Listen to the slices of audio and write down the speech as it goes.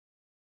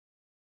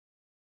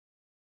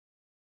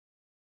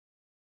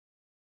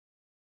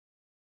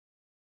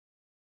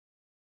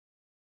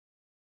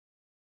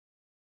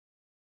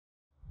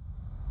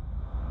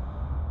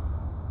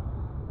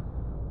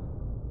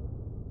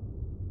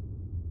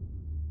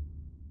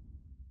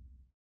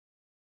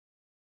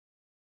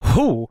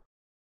Who?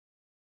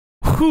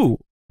 Who?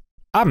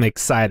 I'm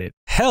excited.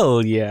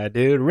 Hell yeah,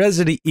 dude.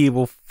 Resident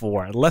Evil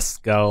 4. Let's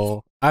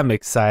go. I'm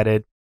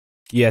excited.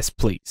 Yes,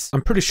 please.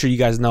 I'm pretty sure you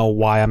guys know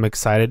why I'm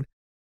excited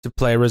to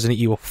play Resident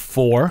Evil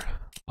 4.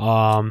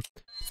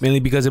 Mainly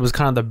because it was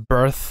kind of the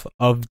birth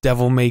of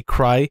Devil May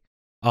Cry.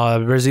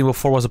 Resident Evil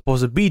 4 was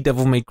supposed to be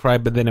Devil May Cry,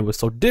 but then it was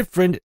so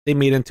different, they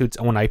made it into its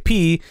own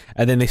IP,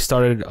 and then they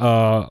started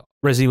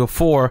Resident Evil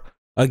 4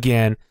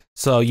 again.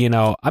 So, you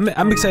know,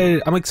 I'm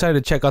excited. I'm excited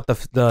to check out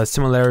the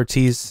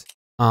similarities.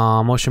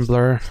 Motion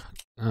blur.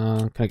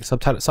 Can I get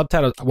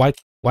subtitles?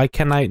 Why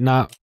can I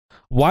not?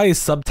 Why is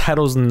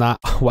subtitles not?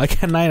 Why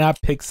can I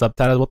not pick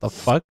subtitles? What the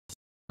fuck?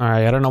 All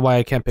right, I don't know why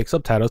I can't pick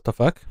subtitles. The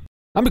fuck?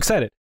 I'm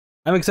excited.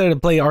 I'm excited to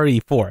play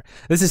RE4.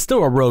 This is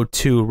still a road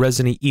to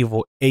Resident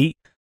Evil 8.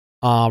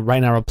 Right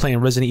now we're playing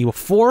Resident Evil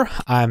 4.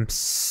 I'm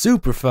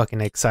super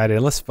fucking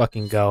excited. Let's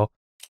fucking go.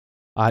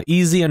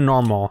 Easy and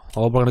normal.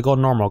 Well, we're gonna go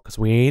normal because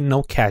we ain't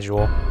no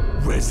casual.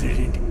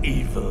 Resident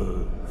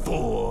Evil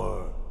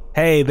 4.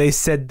 Hey, they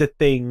said the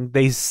thing.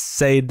 They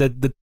say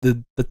that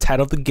the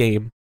title of the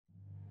game.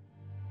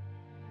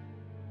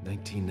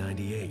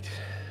 1998.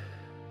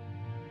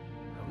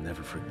 I'll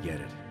never forget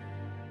it.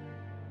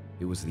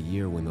 It was the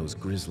year when those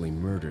grisly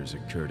murders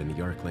occurred in the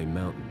Arklay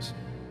Mountains.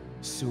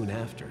 Soon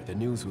after, the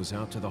news was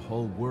out to the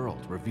whole world,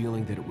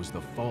 revealing that it was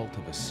the fault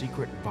of a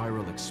secret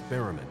viral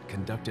experiment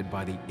conducted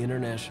by the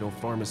international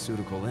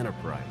pharmaceutical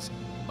enterprise,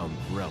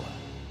 Umbrella.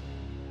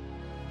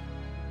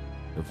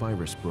 The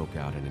virus broke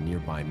out in a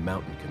nearby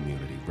mountain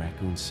community,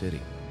 Raccoon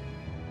City,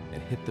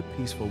 and hit the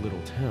peaceful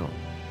little town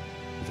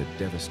with a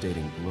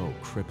devastating blow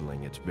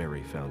crippling its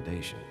very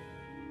foundation.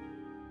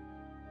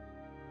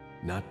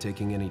 Not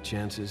taking any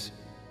chances,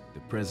 the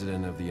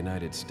President of the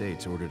United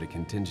States ordered a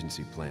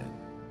contingency plan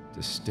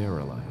to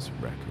sterilize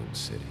Raccoon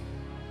City.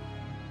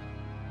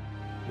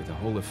 With the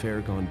whole affair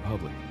gone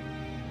public,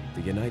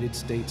 the United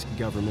States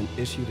government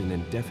issued an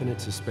indefinite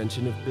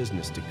suspension of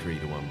business decree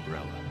to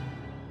Umbrella.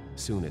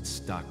 Soon its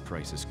stock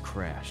prices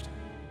crashed,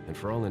 and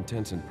for all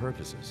intents and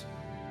purposes,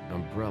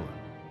 Umbrella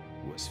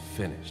was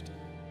finished.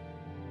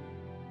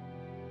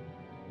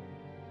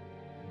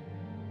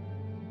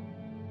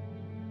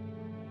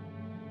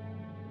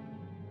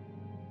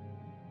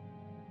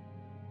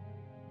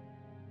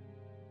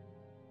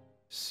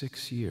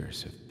 Six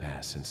years have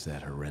passed since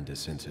that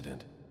horrendous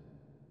incident.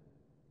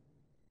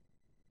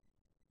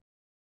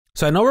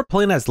 So I know we're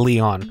playing as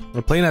Leon.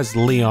 We're playing as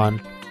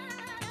Leon.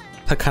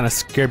 That kind of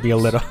scared me a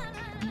little.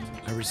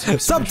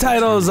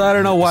 Subtitles! I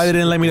don't know why they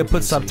didn't let me to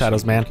put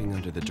subtitles, man.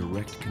 Under the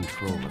direct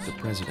control of the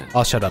president.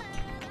 I'll shut up.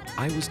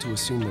 I was to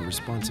assume the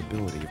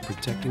responsibility of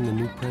protecting the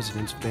new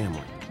president's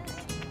family.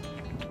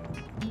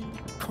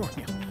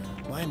 Cornel,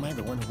 why am I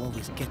the one who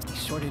always gets the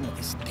short end of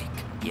the stick?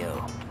 You,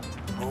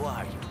 who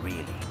are you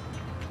really?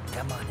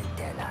 Come on and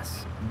tell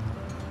us.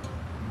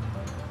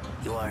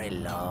 You are a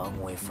long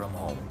way from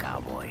home,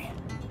 cowboy.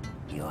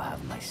 You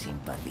have my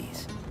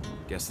sympathies.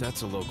 Guess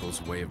that's a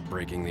local's way of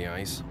breaking the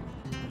ice.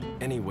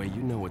 Anyway,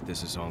 you know what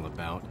this is all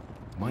about.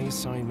 My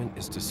assignment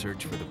is to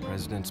search for the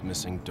president's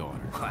missing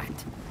daughter.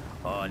 What?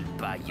 All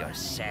by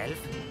yourself?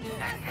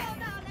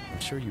 I'm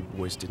sure you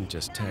boys didn't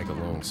just tag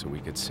along so we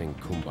could sing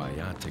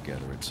Kumbaya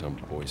together at some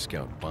Boy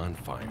Scout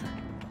bonfire.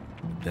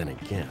 But then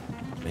again,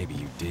 maybe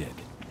you did.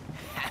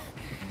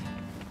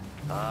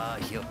 Oh,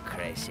 you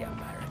crazy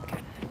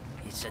American.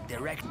 It's a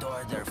direct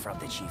order from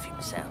the chief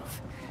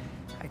himself.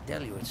 I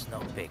tell you, it's no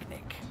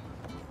picnic.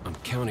 I'm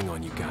counting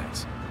on you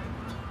guys.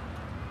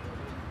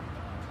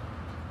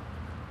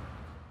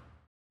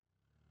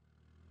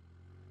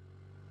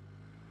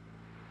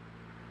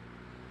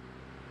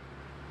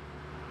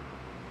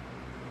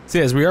 So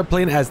yes, we are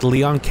playing as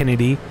Leon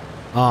Kennedy.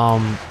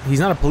 He's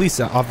not a police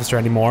officer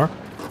anymore,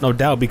 no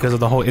doubt, because of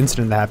the whole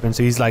incident that happened.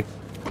 So he's like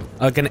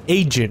an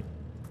agent.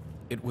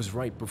 It was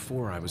right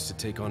before I was to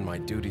take on my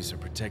duties of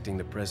protecting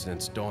the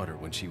president's daughter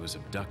when she was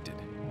abducted.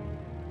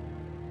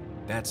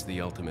 That's the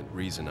ultimate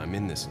reason I'm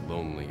in this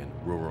lonely and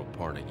rural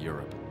part of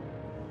Europe.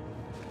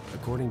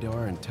 According to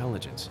our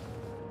intelligence,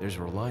 there's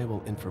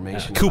reliable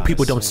information cool about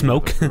people a don't sighting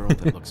of smoke. a girl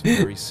that looks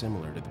very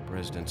similar to the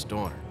president's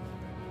daughter.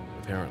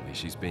 Apparently,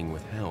 she's being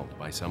withheld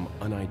by some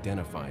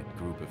unidentified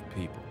group of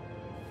people.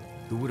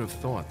 Who would have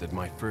thought that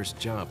my first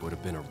job would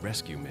have been a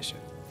rescue mission?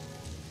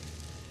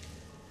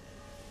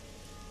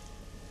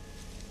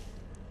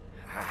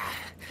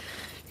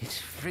 It's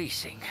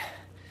freezing.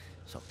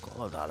 So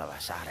cold all of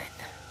a sudden.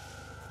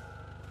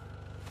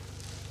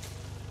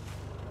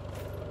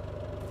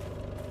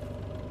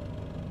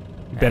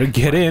 Better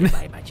get in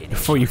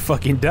before you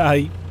fucking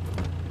die.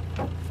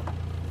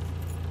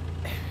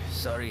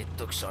 Sorry it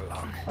took so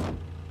long.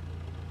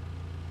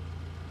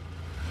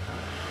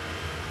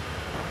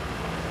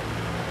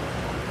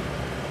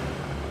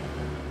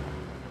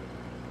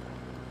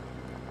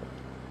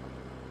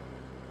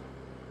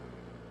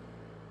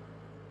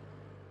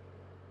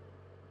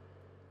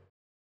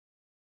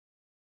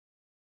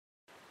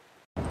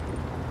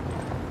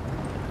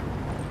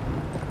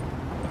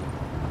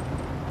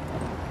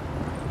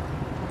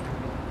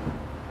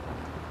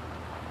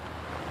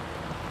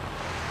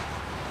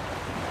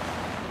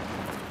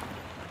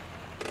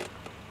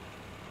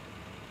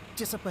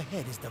 Just up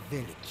ahead is the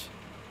village.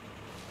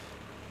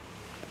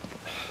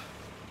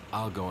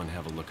 I'll go and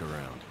have a look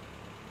around.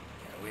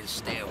 Yeah, we'll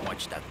stay and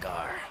watch the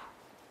car.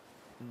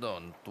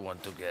 Don't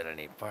want to get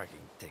any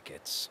parking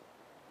tickets.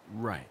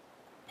 Right.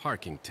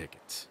 Parking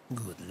tickets.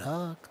 Good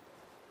luck.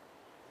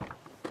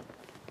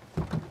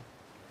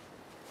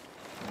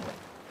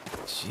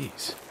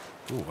 Jeez.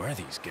 Who are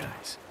these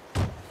guys?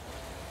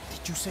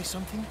 Did you say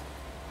something?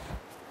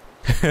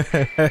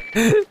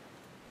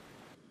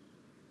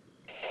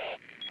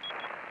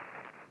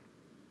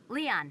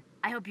 Leon,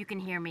 I hope you can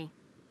hear me.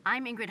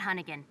 I'm Ingrid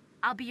Hunnigan.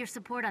 I'll be your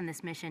support on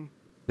this mission.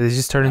 Did it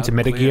just turn into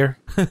Loud and Metagear?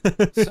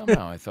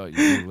 Somehow I thought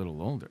you were a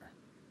little older.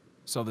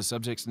 So the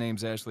subject's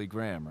name's Ashley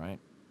Graham, right?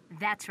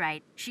 That's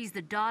right. She's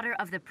the daughter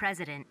of the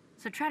president.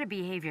 So try to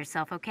behave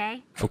yourself,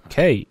 okay?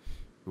 Okay.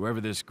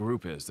 Whoever this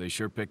group is, they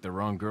sure picked the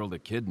wrong girl to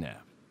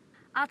kidnap.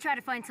 I'll try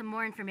to find some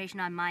more information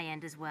on my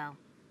end as well.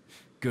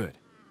 Good.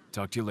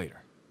 Talk to you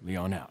later.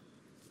 Leon out.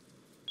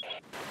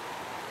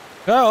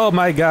 Oh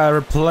my god,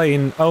 we're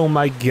playing. Oh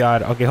my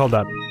god. Okay, hold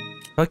up.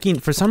 Fucking,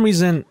 for some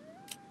reason,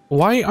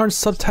 why aren't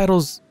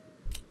subtitles...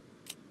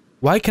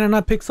 Why can I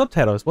not pick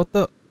subtitles? What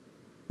the...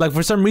 Like,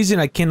 for some reason,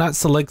 I cannot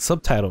select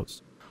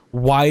subtitles.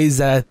 Why is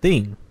that a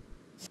thing?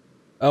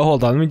 Oh,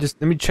 hold on.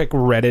 Let me check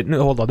Reddit.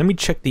 No, hold on. Let me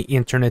check the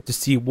internet to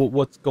see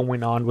what's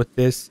going on with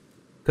this.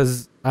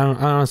 Because I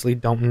honestly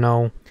don't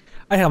know.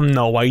 I have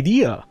no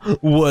idea.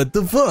 What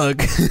the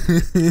fuck?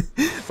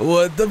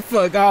 What the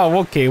fuck? Oh,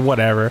 okay,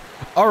 whatever.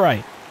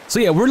 Alright. So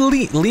yeah, we're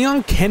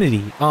Leon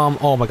Kennedy.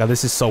 Oh my god,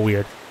 this is so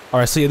weird.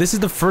 Alright, so yeah, this is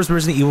the first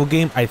Resident Evil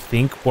game, I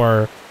think,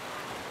 where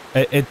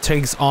it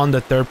takes on the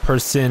third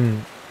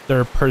person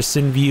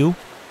view.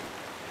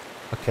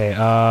 Okay,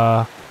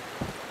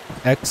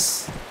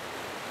 X.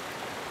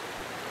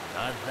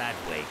 Not that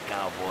way,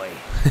 cowboy.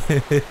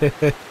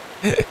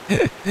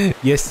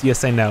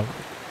 Yes, I know.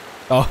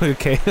 Oh,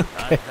 okay, Not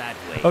okay. that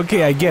way.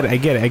 Okay, I get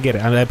it.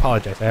 I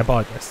apologize.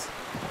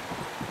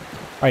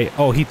 Alright,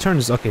 oh, he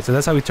turns. Okay, so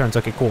that's how he turns.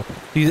 Okay, cool.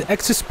 Use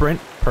X to sprint.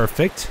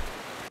 Perfect.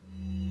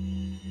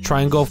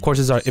 Triangle, of course,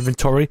 is our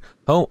inventory.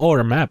 Oh,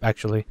 our map,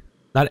 actually.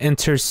 Not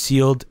enter,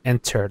 sealed,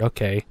 entered.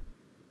 Okay.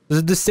 This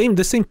is the same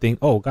thing.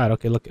 Oh, God,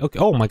 okay, look. Okay,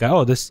 oh my God.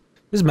 Oh, this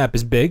map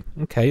is big.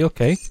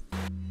 Okay.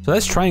 So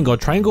that's triangle.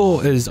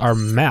 Triangle is our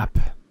map.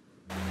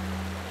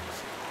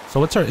 So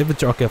what's our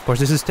inventory? Okay, of course,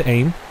 this is to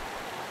aim.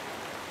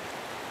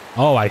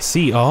 Oh, I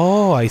see.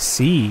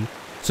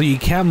 So you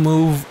can't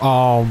move,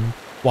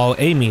 while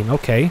aiming.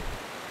 Okay.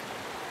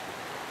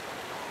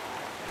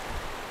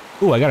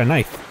 Ooh, I got a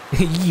knife.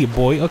 Yeah,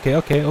 boy.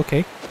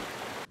 Okay.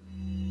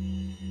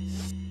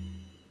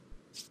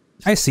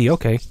 I see,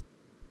 okay.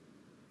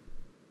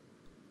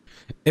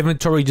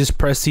 Inventory, just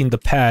pressing the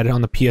pad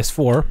on the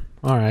PS4.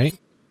 Alright.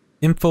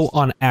 Info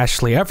on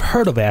Ashley. I've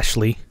heard of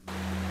Ashley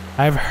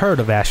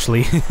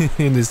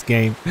in this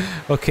game.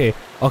 Okay,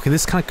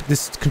 this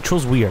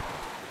controls weird.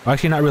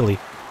 Actually, not really.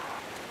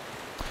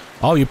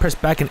 Oh, you press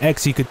back and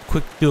X, so you could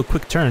do a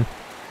quick turn.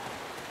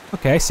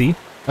 Okay, I see.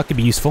 That could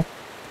be useful.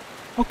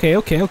 Okay.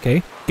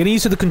 Getting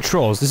used to the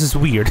controls. This is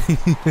weird.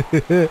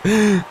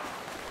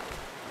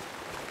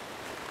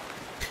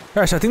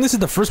 Alright, so I think this is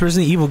the first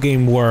Resident Evil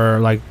game where,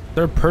 like,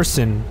 there's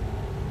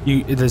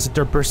a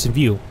third-person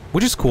view,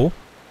 which is cool.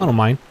 I don't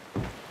mind.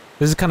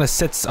 This kind of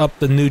sets up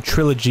the new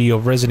trilogy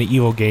of Resident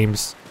Evil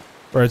games,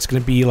 where it's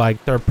gonna be like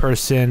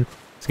third-person.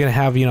 It's gonna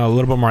have, you know, a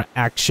little bit more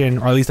action,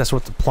 or at least that's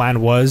what the plan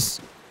was.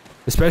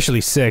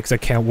 Especially 6. I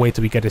can't wait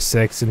till we get to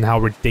 6 and how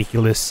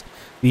ridiculous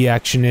the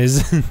action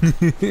is.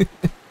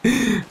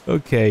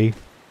 Okay.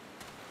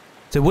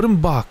 It's a wooden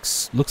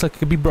box. Looks like it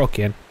could be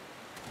broken.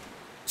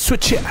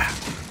 Switch it.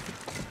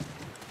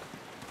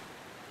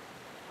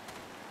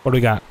 What do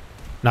we got?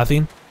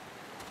 Nothing?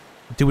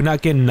 Did we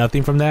not get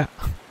nothing from that?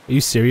 Are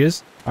you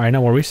serious? Alright,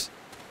 no worries.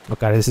 Oh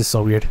god, this is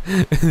so weird.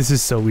 This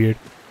is so weird.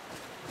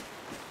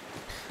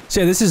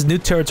 So yeah, this is new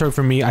territory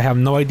for me. I have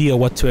no idea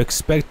what to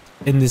expect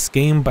in this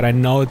game, but I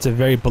know it's a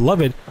very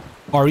beloved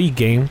RE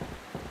game.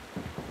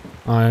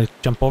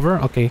 Jump over?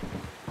 Okay.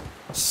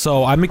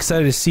 So I'm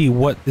excited to see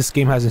what this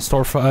game has in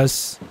store for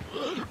us.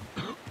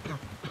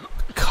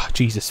 God,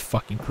 Jesus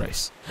fucking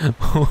Christ.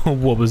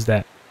 What was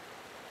that?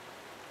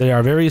 There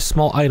are various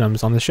small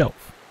items on the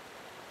shelf.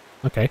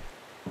 Okay.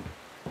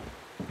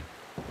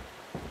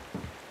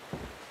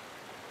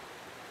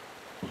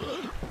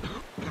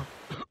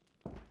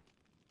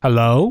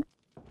 Hello?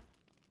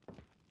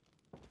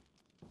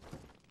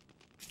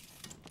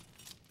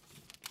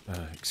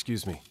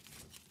 Excuse me.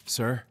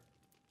 Sir?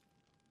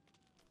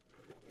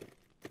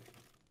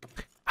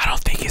 I don't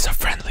think he's a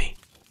friendly.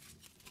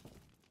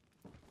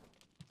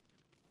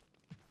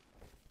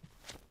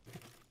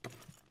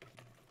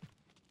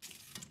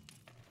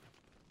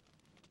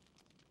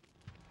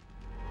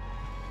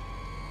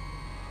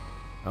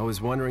 I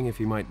was wondering if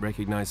you might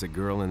recognize a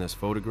girl in this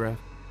photograph.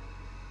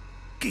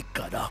 ¿Qué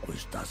carajo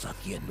estás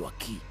haciendo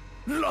aquí?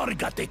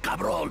 ¡Lárgate,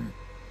 cabrón!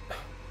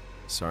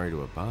 Sorry to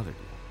have bothered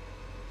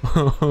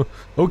you.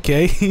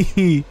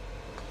 Okay.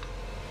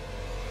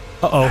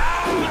 Uh-oh.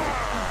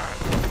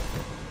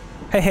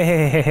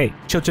 Hey.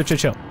 Chill.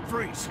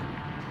 Freeze.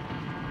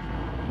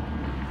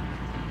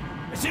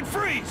 I said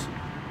freeze.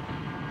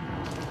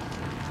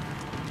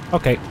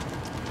 Okay.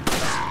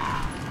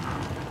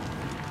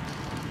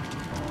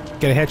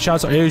 Get a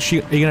headshot. Are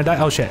you gonna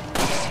die? Oh shit.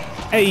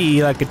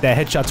 Hey, look at that.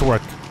 Headshots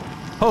work.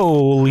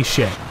 Holy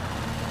shit.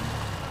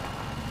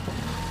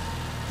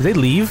 Did they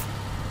leave?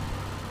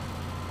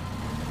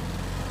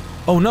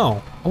 Oh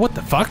no. What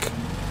the fuck?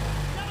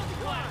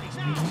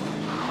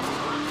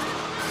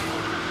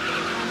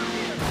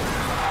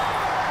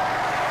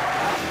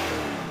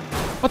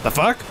 What the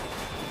fuck?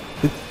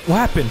 What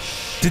happened?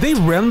 Did they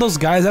ram those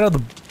guys out of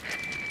the...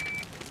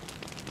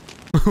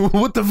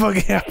 What the fuck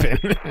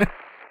happened?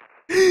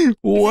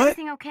 What? Is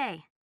everything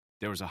okay?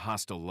 There was a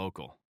hostile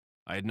local.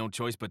 I had no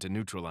choice but to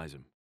neutralize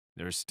him.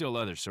 There are still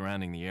others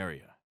surrounding the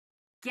area.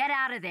 Get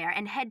out of there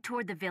and head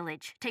toward the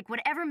village. Take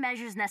whatever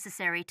measures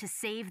necessary to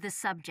save the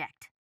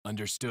subject.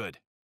 Understood.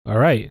 All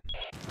right,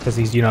 because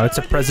he's, you know, it's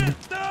a president.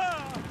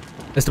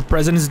 It's the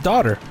president's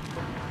daughter.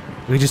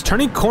 I mean, just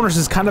turning corners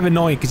is kind of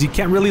annoying because you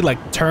can't really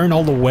like turn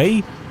all the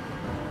way.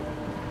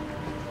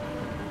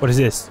 What is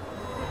this?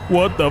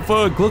 What the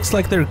fuck? Looks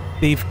like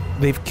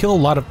they've killed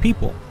a lot of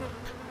people.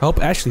 I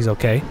hope Ashley's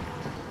okay.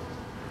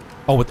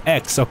 Oh, with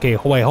X. Okay,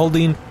 wait,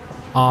 holding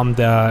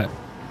the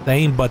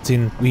aim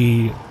button,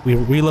 we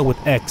reload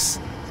with X.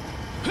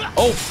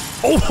 Oh!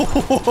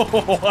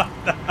 What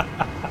the...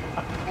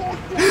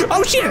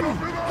 Oh shit!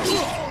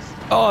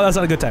 Oh, that's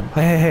not a good time.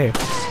 Hey.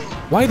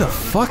 Why the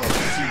fuck?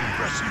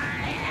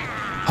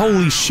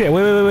 Holy shit.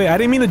 Wait. I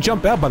didn't mean to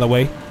jump out, by the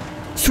way.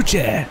 Switch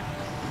it.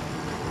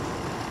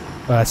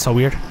 Oh, that's so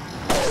weird.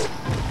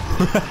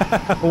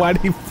 Why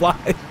did he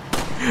fly?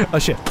 Oh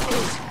shit.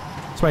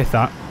 That's what I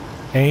thought.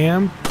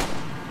 And...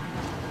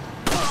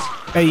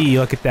 Hey,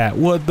 look at that.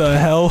 What the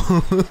hell?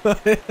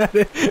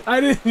 I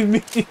didn't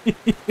mean...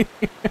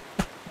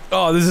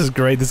 Oh, this is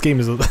great. This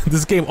game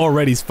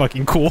already is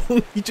fucking cool.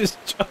 He just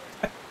jumped.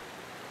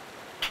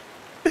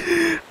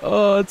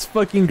 Oh, it's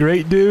fucking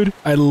great, dude.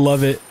 I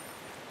love it.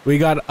 We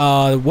got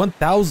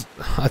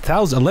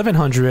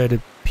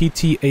 1100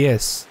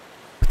 PTAS.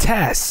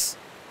 Patas?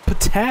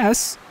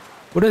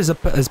 What is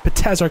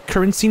Patas our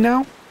currency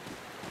now?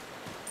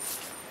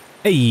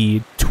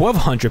 Hey,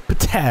 1200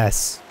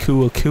 Patas.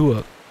 Cool.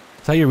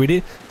 That's how you read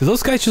it? Did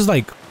those guys just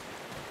like...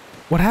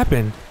 What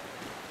happened?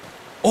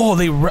 Oh,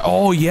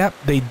 oh, yep,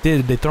 they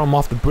did. They throw him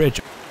off the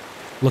bridge.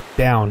 Look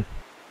down.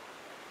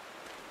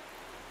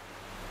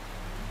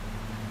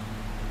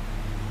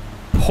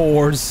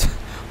 Poor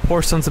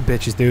sons of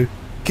bitches, dude.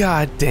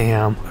 God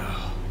damn.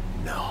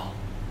 No.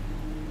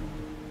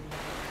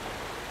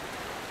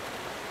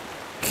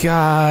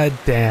 God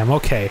damn.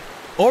 Okay.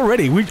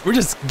 Already, we're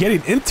just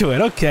getting into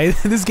it. Okay,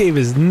 this game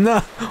is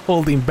not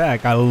holding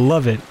back. I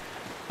love it.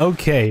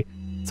 Okay.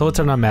 So what's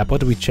on our map?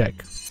 What do we check?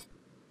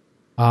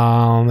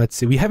 Let's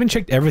see. We haven't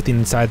checked everything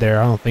inside there.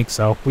 I don't think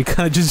so. We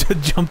kind of just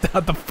jumped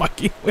out the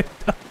fucking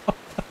window.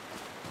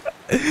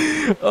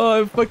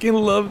 Oh, I fucking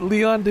love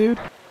Leon, dude.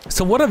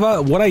 So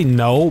what I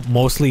know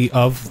mostly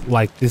of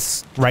like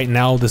this right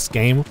now, this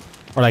game,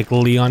 or like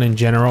Leon in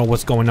general,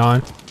 what's going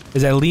on,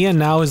 is that Leon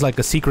now is like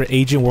a secret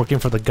agent working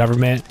for the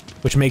government,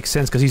 which makes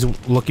sense because he's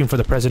looking for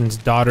the president's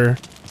daughter.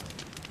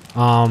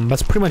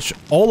 That's pretty much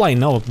all I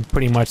know,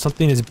 pretty much.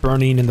 Something is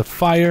burning in the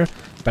fire,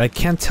 but I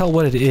can't tell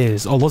what it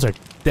is. Oh, those are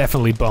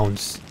definitely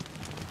bones.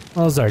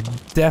 Those are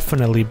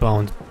definitely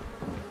bones.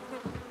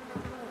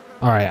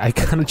 Alright, I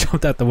kind of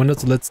jumped out the window,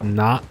 so let's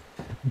not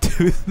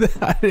do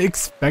that. I didn't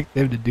expect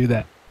him to do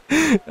that.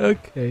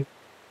 Okay.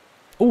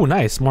 Oh,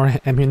 nice. More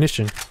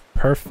ammunition.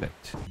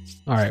 Perfect.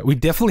 Alright, we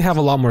definitely have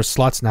a lot more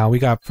slots now. We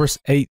got first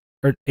 8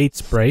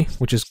 spray,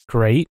 which is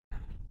great.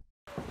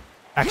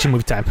 Action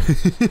movie time.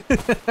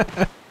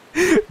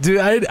 Dude,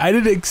 I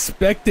didn't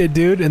expect it,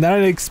 dude. And I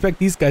didn't expect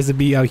these guys to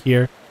be out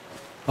here.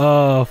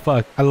 Oh,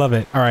 fuck. I love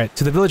it. Alright,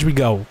 to the village we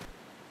go. Is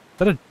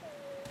that a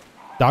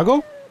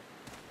doggo?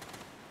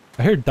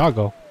 I hear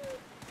doggo.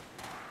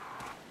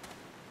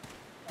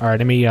 Alright,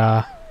 let me,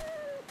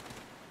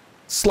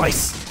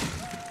 slice!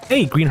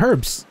 Hey, green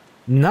herbs!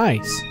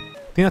 Nice.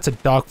 I think that's a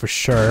dog for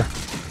sure.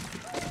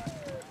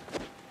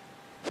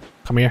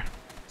 Come here.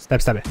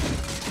 Stab it.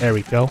 There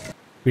we go.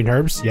 Green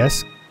herbs,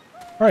 yes.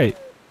 Alright.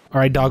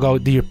 Alright, doggo,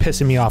 you're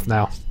pissing me off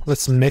now.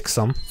 Let's mix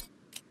them.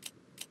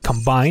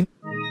 Combine.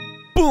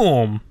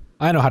 Boom!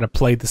 I know how to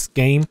play this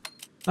game.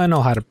 Wait,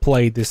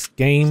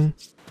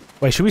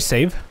 should we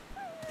save?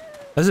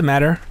 Does it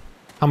matter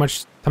how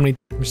much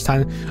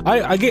time?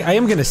 I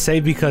am gonna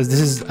save because this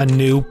is a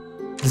new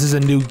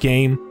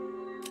game.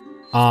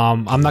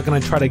 I'm not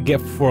gonna try to get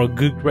for a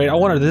good grade. I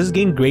wonder, does this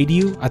game grade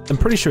you? I'm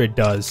pretty sure it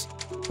does.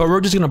 But we're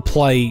just gonna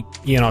play,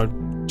 you know,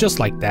 just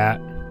like that.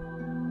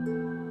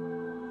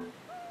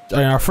 In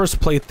our first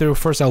playthrough,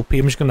 first LP,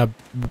 I'm just gonna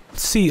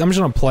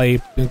play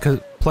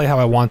how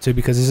I want to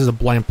because this is a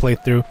blind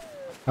playthrough. I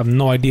have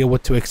no idea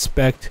what to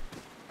expect.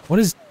 What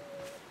is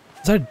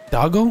that a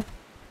doggo?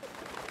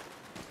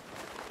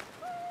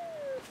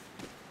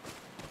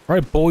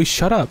 Alright, boy,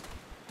 shut up.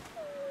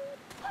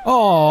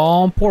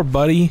 Oh, poor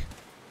buddy.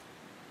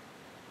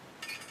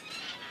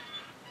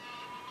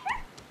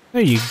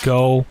 There you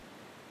go.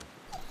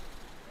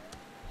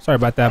 Sorry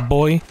about that,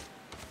 boy.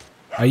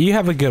 You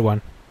have a good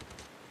one.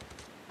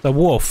 The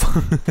wolf.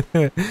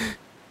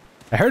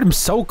 I heard him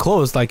so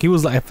close, like he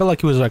was. I felt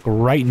like he was like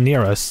right near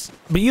us.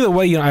 But either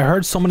way, you know, I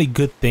heard so many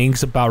good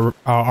things about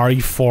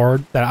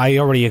RE4 that I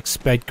already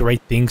expect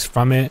great things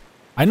from it.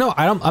 I know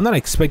I'm not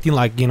expecting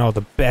like, you know,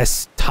 the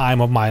best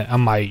time of my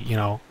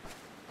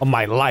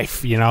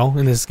life, you know,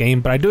 in this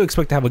game, but I do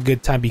expect to have a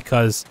good time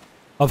because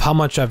of how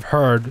much I've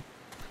heard.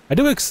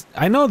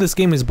 I know this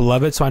game is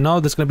beloved, so I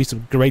know there's gonna be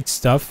some great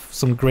stuff,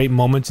 some great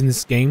moments in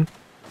this game.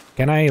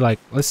 Can I like,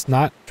 let's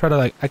not try to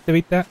like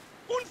activate that?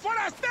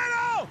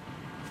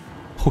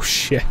 Oh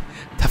shit,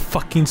 that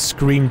fucking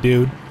scream,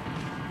 dude.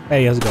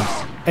 Hey, how's it going?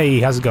 Hey,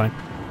 how's it going?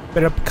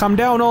 Better calm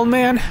down, old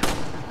man.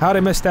 How'd I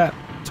miss that?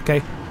 It's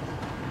okay.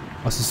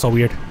 Oh, this is so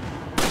weird.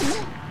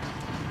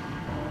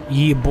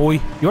 Yeah,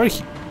 boy. I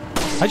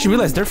just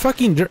realized they're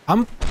fucking.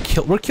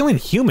 We're killing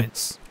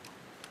humans.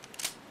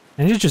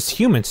 And it's just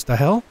humans. The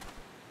hell?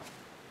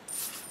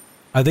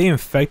 Are they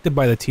infected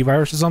by the T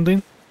virus or something?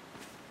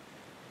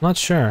 I'm not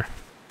sure.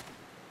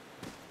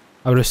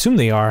 I would assume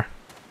they are.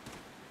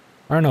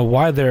 I don't know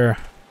why they're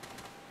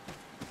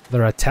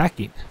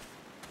attacking.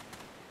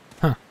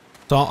 Huh.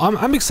 So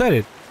I'm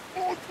excited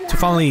to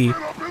finally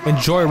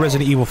enjoy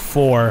Resident Evil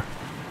 4.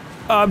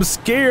 I'm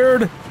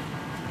scared.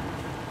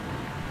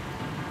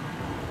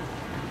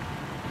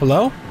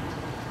 Hello?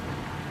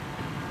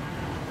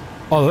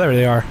 Oh, there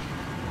they are.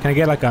 Can I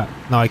get like a...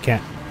 No, I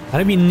can't. I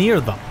didn't be near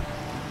them.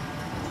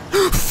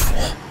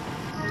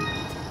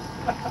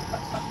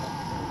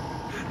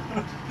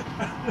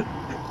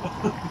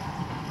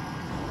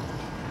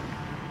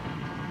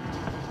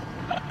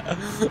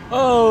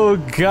 Oh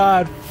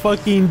god,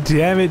 fucking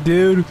damn it,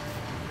 dude.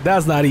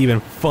 That's not even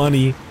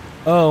funny.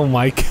 Oh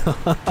my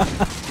god.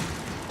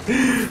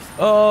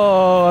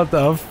 Oh, what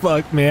the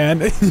fuck,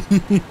 man.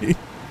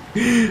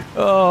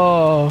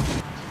 Oh.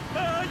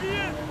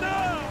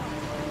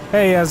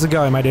 Hey, how's it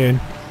going, my dude?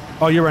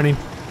 Oh, you're running.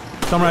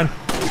 Don't run.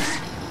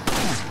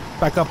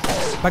 Back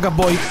up,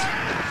 boy.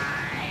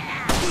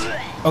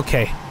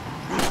 Okay.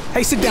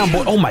 Hey, sit down,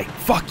 boy. Oh my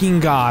fucking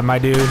god, my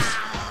dude.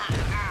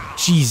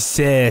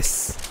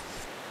 Jesus.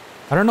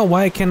 I don't know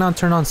why I cannot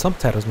turn on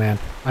subtitles, man.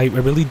 I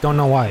really don't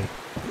know why.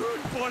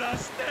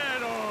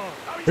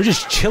 They're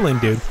just chilling,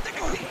 dude.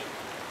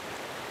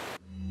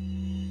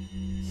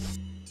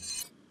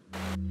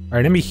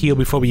 Alright, let me heal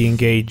before we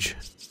engage.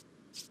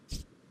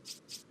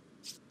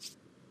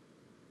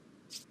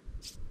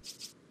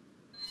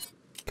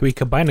 Can we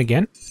combine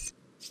again?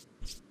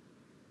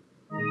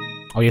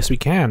 Oh, yes, we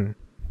can.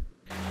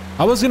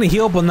 I was gonna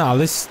heal, but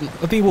no, I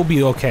think we'll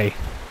be okay.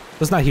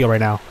 Let's not heal right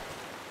now.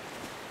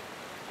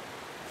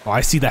 Oh,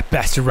 I see that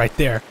bastard right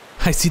there.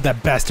 I see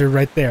that bastard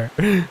right there.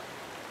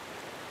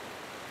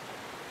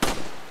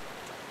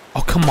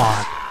 Oh, come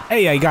on.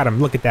 Hey, I got him.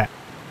 Look at that.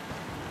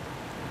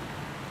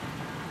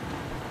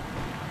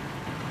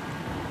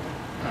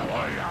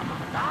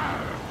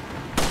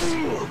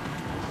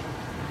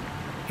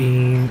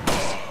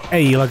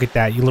 Hey, look at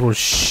that, you little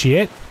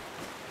shit.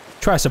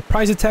 Try to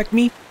surprise attack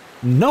me?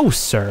 No,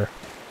 sir.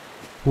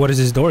 What is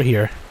this door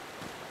here?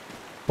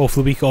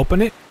 Hopefully we can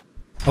open it.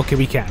 Okay,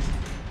 we can.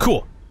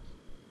 Cool.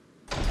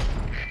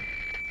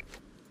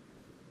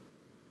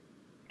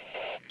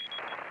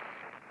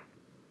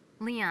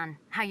 Leon,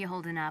 how you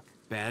holding up?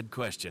 Bad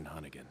question,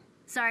 Hunnigan.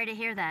 Sorry to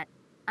hear that.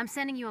 I'm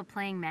sending you a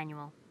playing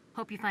manual.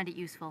 Hope you find it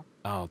useful.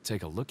 I'll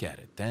take a look at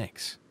it,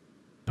 thanks.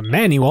 A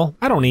manual?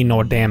 I don't need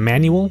no damn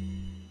manual.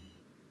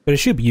 But it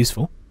should be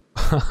useful.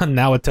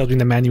 Now it tells me in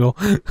the manual.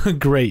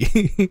 Great.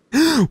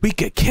 We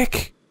could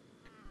kick.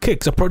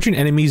 Kicks. Approaching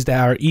enemies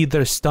that are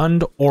either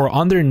stunned or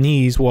on their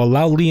knees will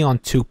allow Leon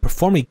to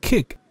perform a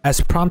kick as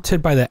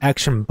prompted by the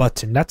action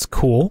button. That's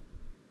cool.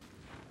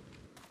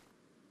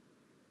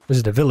 This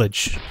is the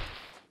village.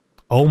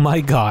 Oh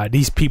my god,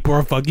 these people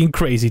are fucking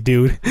crazy,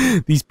 dude.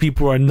 These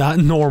people are not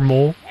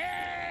normal.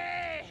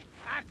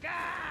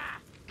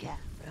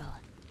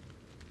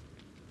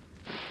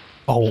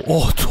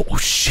 Oh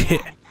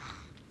shit.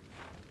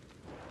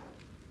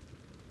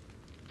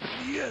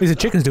 These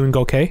chickens doing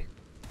okay?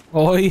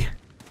 Oi.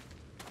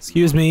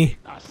 Excuse me.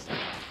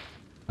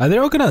 Are they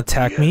all gonna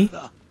attack me?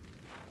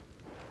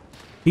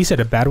 He said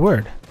a bad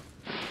word.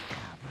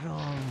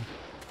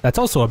 That's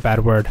also a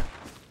bad word.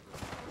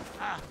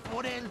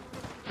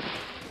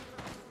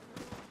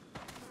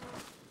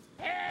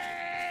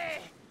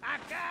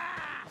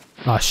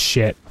 Oh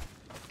shit.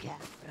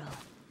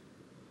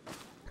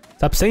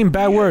 Stop saying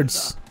bad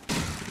words.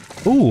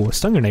 Ooh, a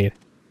stun grenade.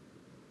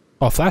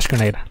 Oh, flash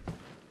grenade.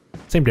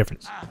 Same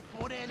difference.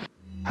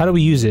 How do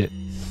we use it?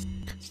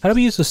 How do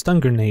we use the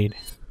stun grenade?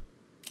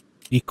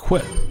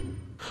 Equip.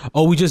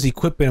 Oh, we just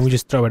equip it and we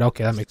just throw it.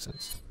 Okay, that makes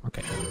sense.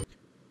 Okay.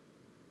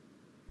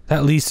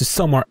 That leads to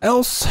somewhere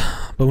else,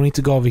 but we need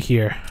to go over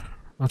here.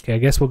 Okay, I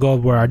guess we'll go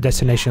where our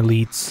destination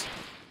leads.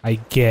 I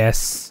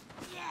guess.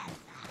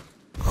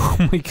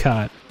 Oh my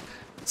god.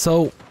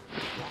 So,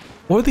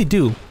 what do they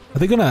do? Are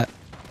they gonna...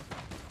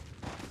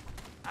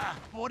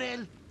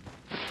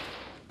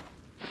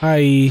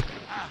 Hi.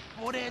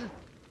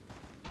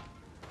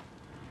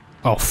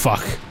 Oh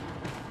fuck.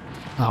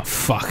 Oh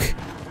fuck.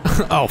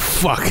 Oh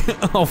fuck.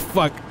 Oh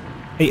fuck.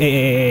 Hey, hey,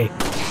 hey, hey, hey.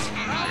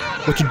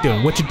 What you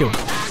doing? What you doing?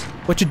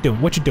 What you doing?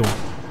 What you doing?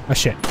 Oh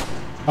shit.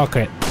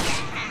 Okay.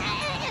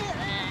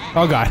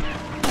 Oh god.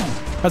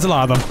 That's a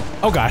lot of them.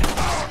 Oh god.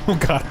 Oh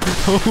god.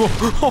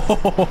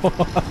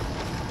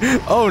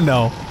 Oh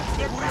no.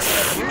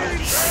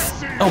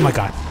 Oh my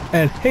god.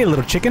 And hey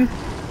little chicken.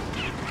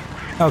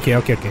 Okay,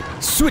 okay, okay.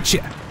 Switch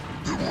it.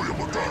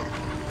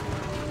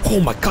 Oh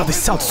my god, they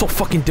sound so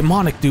fucking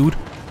demonic, dude.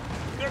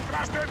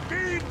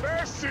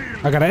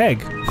 I got an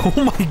egg. Oh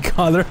my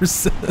god,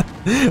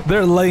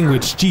 their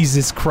language,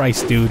 Jesus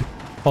Christ, dude.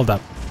 Hold up.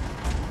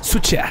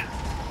 Switch it.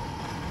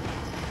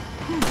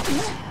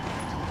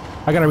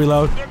 I gotta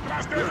reload.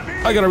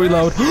 I gotta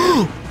reload.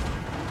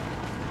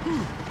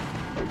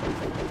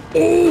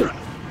 Oh!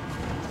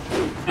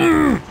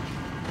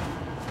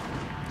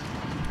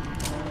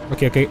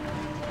 Okay, okay.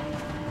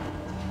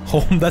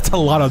 Oh, that's a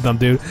lot of them,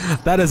 dude.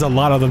 That is a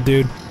lot of them,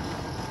 dude.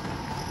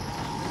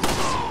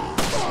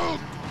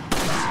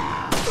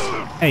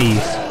 Hey,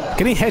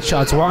 getting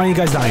headshots. Why aren't you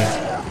guys dying?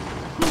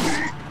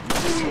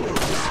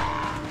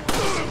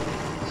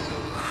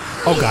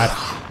 Oh god.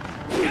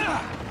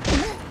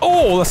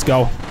 Oh, let's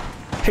go.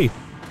 Hey.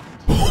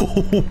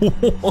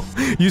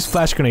 Use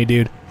flash grenade,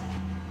 dude.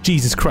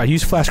 Jesus Christ,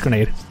 use flash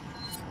grenade.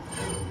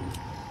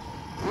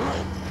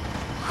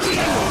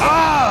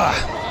 Ah!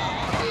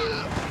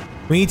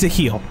 We need to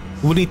heal.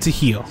 We need to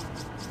heal.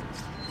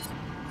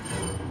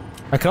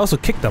 I could also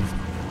kick them.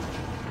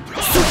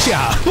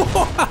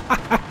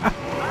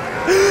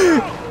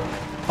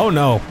 Oh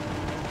no.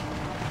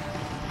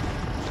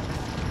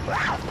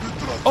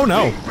 Oh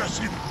no.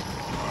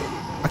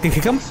 I can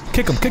kick him?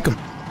 Kick him, kick him.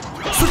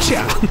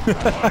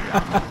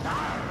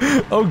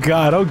 Oh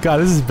god,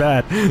 this is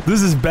bad.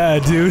 This is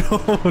bad, dude.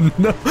 Oh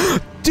no.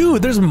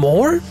 Dude, there's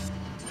more?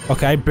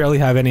 Okay, I barely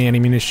have any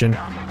ammunition.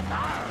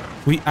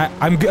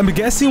 I'm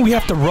guessing we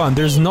have to run.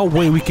 There's no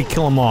way we could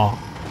kill them all.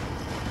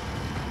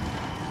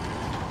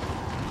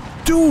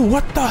 Dude,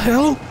 what the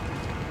hell?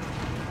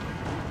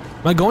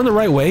 Am I going the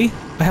right way?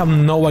 I have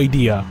no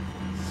idea.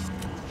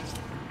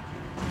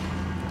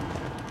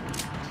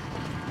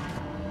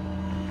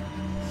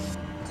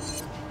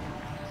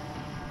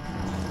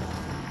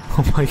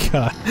 Oh my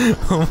god.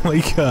 Oh my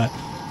god.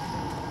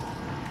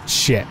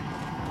 Shit.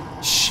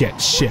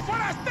 Shit, shit.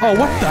 Oh,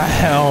 what the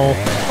hell?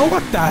 Oh,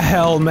 what the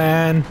hell,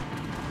 man?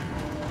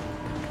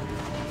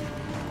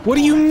 What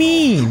do you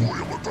mean?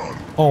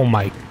 Oh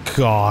my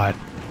god.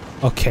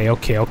 Okay,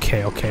 okay,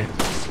 okay, okay.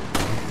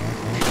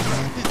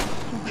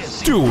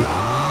 Dude.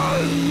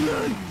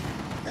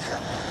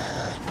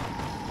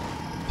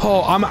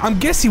 Oh, I'm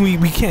guessing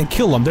we can't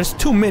kill them. There's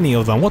too many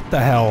of them. What the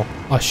hell?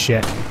 Oh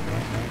shit.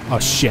 Oh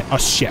shit. Oh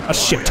shit. Oh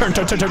shit. Turn,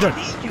 turn, turn, turn, turn.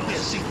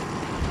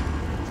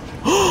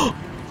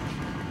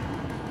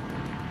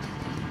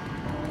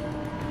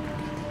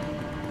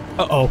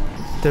 Uh-oh.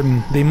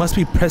 They must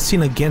be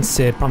pressing against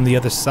it from the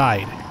other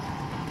side.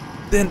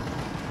 Then...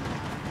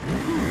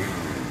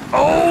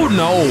 Oh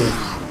no!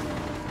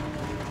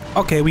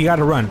 Okay, we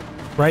gotta run.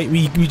 Right?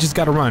 We just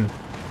gotta run.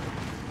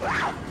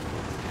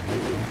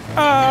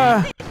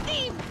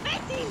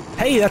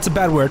 Hey, that's a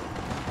bad word.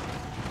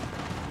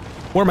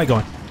 Where am I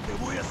going?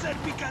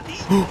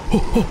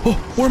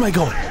 Where am I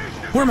going?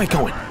 Where am I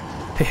going?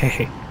 Hey, hey,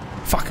 hey.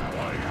 Fuck.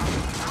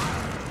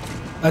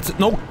 That's...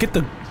 No, get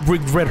the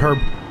red herb.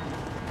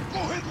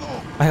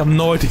 I have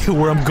no idea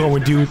where I'm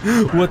going, dude.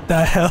 What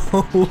the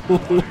hell?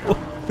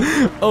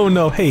 Oh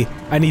no, hey,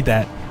 I need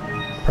that.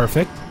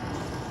 Perfect.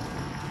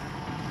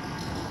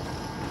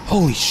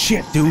 Holy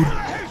shit, dude.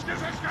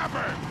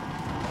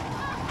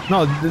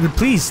 No,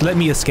 please let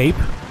me escape.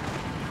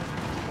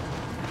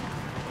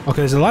 Okay,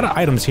 there's a lot of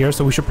items here,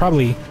 so we should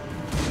probably...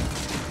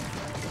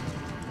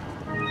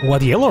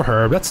 What, yellow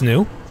herb? That's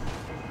new.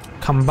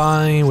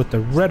 Combine with the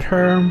red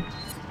herb.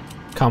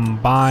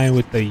 Combine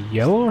with the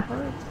yellow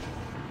herb?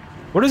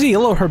 What does the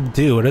yellow herb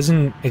do? It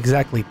doesn't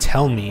exactly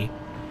tell me.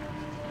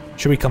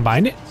 Should we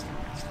combine it?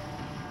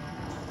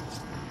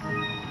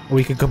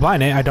 We could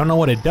combine it. I don't know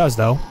what it does,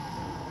 though.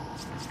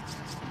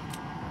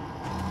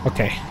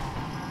 Okay.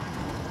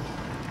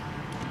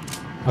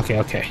 Okay,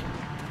 okay.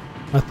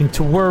 Nothing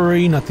to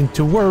worry, nothing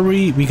to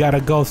worry. We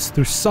gotta go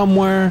through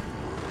somewhere.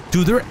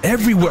 Dude, they're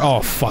everywhere.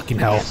 Oh, fucking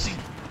hell.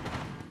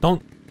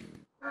 Don't...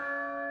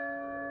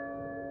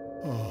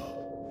 Oh,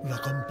 la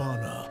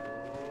campana.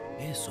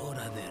 Es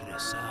hora de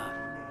rezar.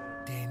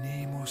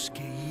 Tenemos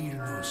que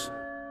irnos.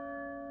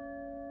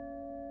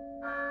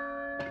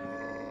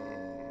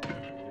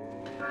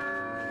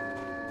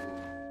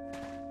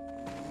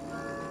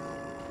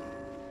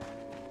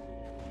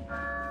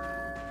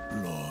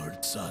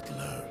 Lord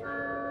Sattler.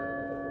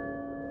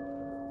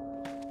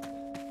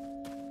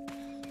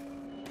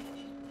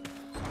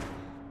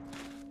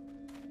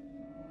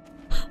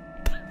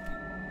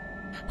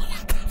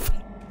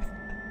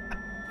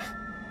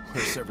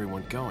 Where's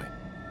everyone going?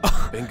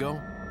 Bingo?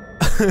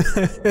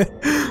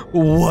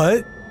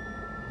 What?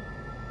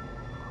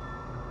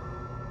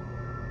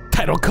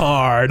 Title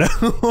card.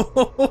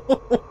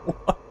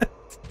 What?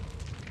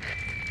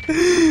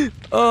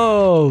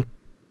 Oh,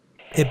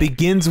 it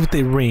begins with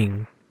a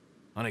ring.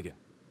 Hunnigan,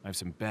 I have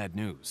some bad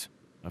news.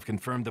 I've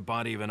confirmed the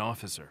body of an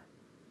officer.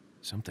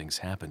 Something's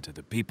happened to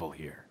the people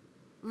here.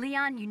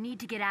 Leon, you need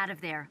to get out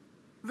of there.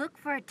 Look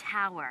for a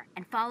tower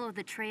and follow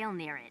the trail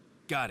near it.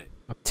 Got it.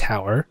 A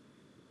tower?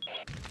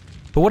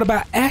 But what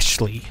about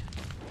Ashley?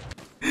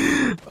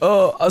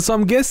 Oh, so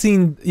I'm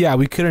guessing, yeah,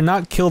 we could have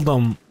not killed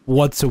them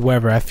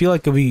whatsoever. I feel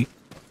like if we...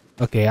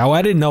 Okay,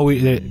 I didn't know we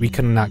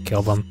could have not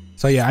killed them.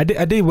 So yeah, I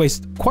did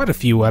waste quite a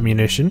few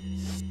ammunition.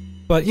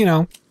 But, you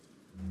know,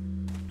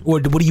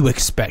 what do you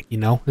expect, you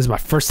know? This is my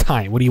first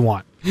time. What do you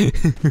want?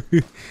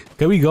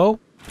 Can we go?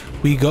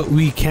 We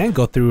can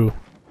go through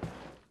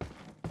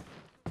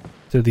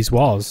these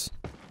walls.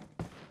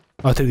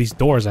 Oh, through these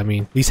doors, I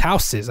mean. These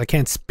houses. I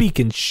can't speak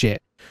and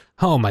shit.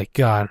 Oh my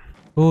god.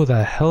 Who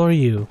the hell are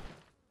you?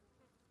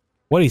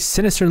 What a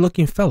sinister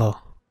looking fellow.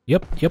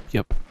 Yep.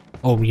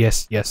 Oh,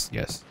 yes.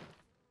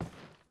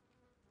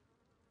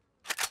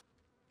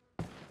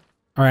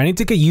 Alright, I need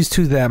to get used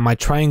to that my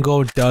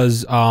triangle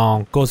does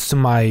goes to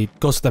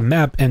the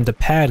map and the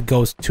pad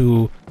goes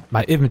to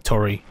my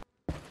inventory.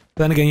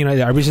 Then again, you know,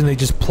 I recently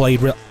just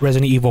played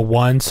Resident Evil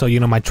 1, so you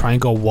know my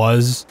triangle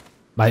was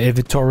my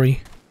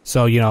inventory.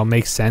 So, you know, it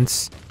makes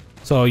sense.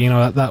 So, you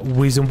know, that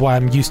reason why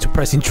I'm used to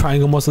pressing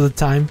triangle most of the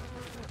time.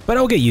 But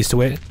I'll get used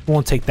to it. It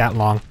won't take that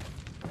long.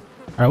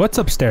 Alright, what's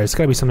upstairs? There's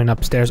gotta be something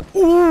upstairs.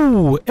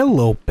 Ooh,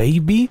 hello,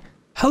 baby.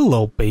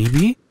 Hello,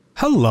 baby.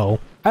 Hello.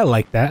 I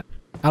like that.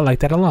 I like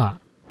that a lot.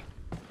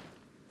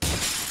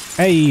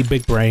 Hey,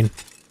 big brain.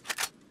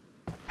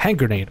 Hand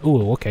grenade.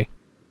 Ooh, okay.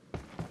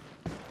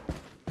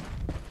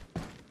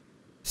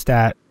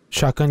 Stat.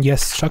 Shotgun.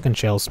 Yes, shotgun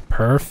shells.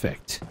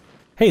 Perfect.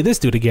 Hey, this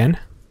dude again.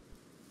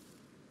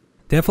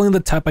 Definitely the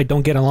type I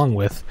don't get along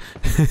with.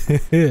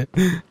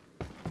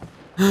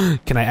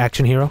 Can I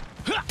action hero?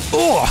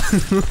 Oh!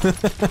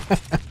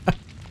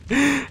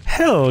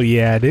 Hell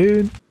yeah,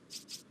 dude.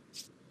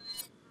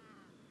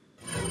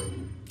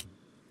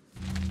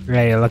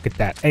 Hey, look at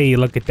that. Hey,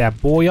 look at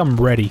that, boy. I'm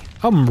ready.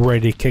 I'm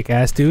ready to kick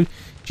ass, dude.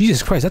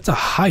 Jesus Christ, that's a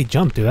high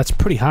jump, dude. That's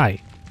pretty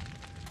high.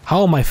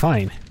 How am I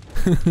fine?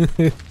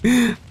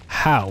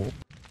 How?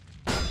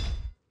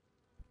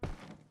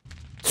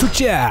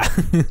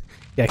 Sucha!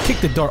 Yeah, kick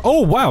the door.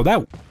 Oh, wow,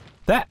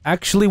 that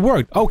actually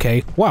worked.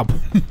 Okay, wow.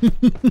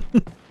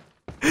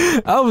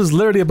 I was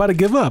literally about to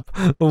give up.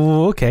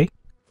 Oh, okay.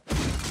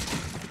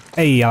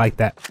 Hey, I like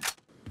that.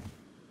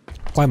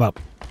 Climb up.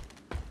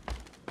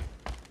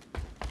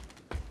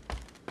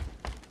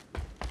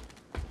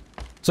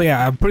 So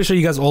yeah, I'm pretty sure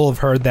you guys all have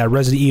heard that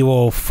Resident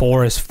Evil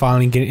 4 is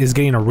finally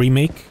getting a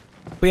remake.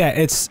 But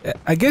yeah,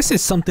 I guess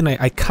it's something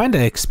I kind of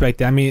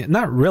expected. I mean,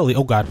 not really.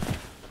 Oh god.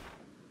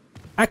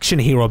 Action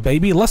hero,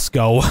 baby. Let's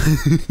go.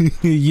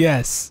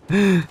 Yes.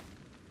 There's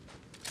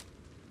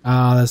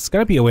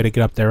gotta be a way to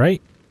get up there,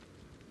 right?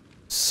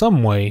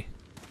 Some way.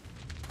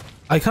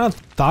 I kind of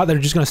thought they're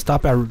just gonna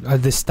stop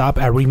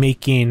at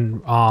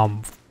remaking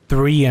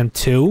 3 and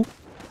 2,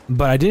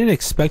 but I didn't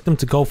expect them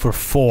to go for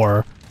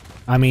 4.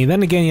 I mean,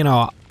 then again, you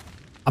know,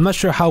 I'm not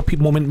sure how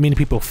many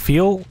people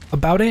feel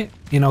about it,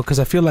 you know, because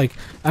I feel like,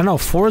 I don't know,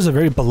 4 is a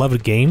very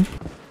beloved game,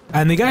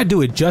 and they gotta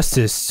do it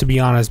justice, to be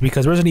honest,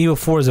 because Resident Evil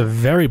 4 is a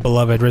very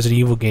beloved Resident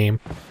Evil game,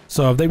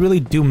 so if they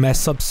really do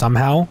mess up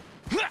somehow...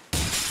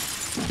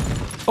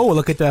 Oh,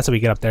 look at that, that's how we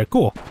get up there,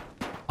 cool.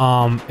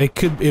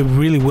 It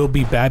really will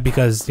be bad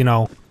because, you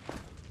know,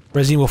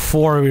 Resident Evil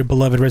 4, your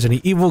beloved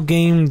Resident Evil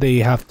game, they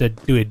have to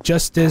do it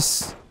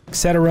justice,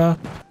 etc.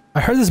 I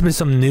heard there's been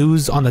some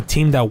news on the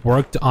team that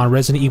worked on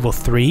Resident Evil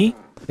 3.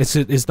 It's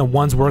the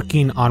ones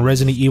working on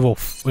Resident Evil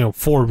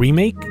 4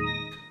 remake.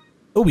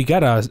 Oh, we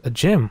got a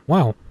gem.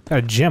 Wow, got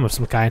a gem of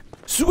some kind.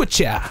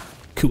 Switcha!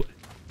 Cool.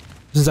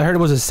 Since I heard it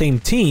was the same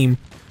team,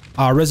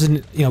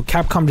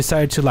 Capcom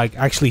decided to like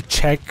actually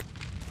check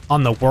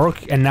on the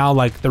work, and now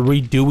like they're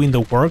redoing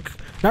the work.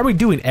 Not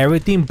redoing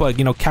everything, but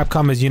you know,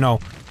 Capcom is, you know,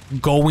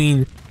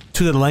 going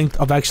to the length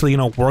of actually, you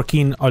know,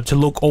 working to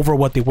look over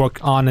what they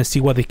work on and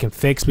see what they can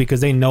fix, because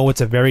they know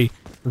it's a very,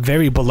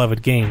 very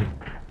beloved game.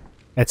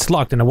 It's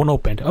locked and it won't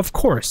open. Of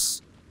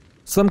course.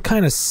 Some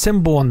kind of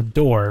symbol on the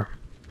door.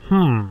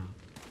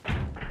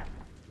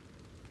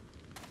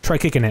 Try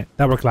kicking it.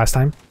 That worked last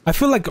time. I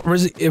feel like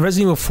Resident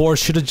Evil 4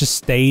 should have just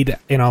stayed,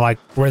 you know, like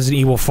Resident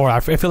Evil 4. I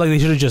feel like they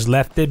should have just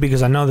left it,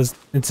 because I know this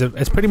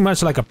it's pretty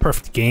much like a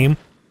perfect game,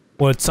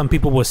 what some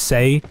people would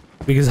say,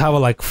 because how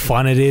like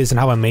fun it is and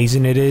how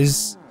amazing it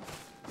is.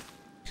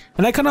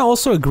 And I kind of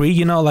also agree,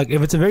 you know, like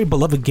if it's a very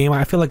beloved game,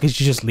 I feel like it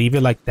should just leave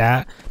it like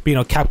that. But, you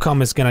know,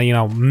 Capcom is gonna, you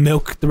know,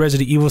 milk the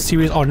Resident Evil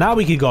series. Oh, now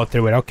we can go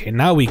through it. Okay,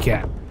 now we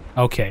can.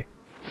 Okay.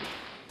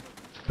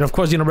 But of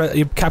course, you know,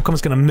 Capcom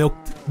is gonna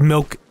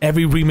milk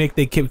every remake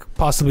they can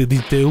possibly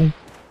do.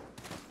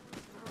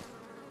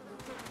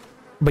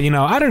 But, you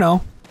know, I don't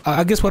know.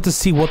 I guess we'll have to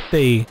see what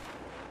they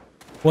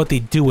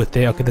do with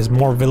it. Okay, there's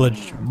more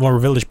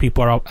village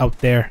people are out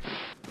there.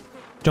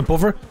 Jump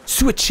over.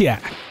 Switch, yeah.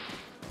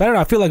 But I don't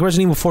know, I feel like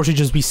Resident Evil 4 should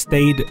just be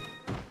stayed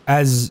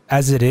as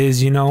it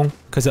is, you know,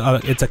 because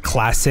it's a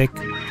classic.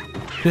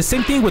 The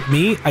same thing with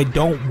me. I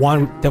don't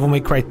want Devil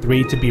May Cry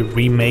 3 to be a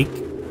remake.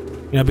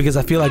 You know, because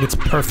I feel like it's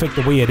perfect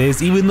the way it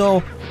is. Even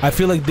though I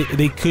feel like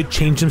they could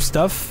change some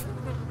stuff.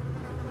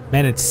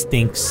 Man, it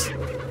stinks.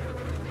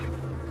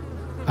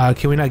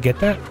 Can we not get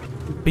that?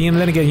 But then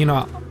again, you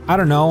know, I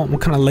don't know. I'm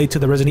kind of late to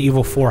the Resident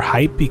Evil 4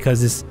 hype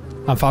because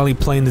I'm finally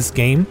playing this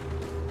game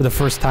for the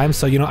first time.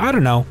 So, you know, I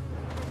don't know.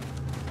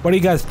 What are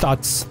you guys'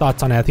 thoughts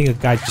on it? I think a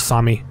guy just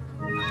saw me.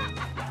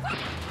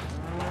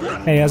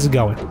 Hey, how's it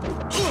going?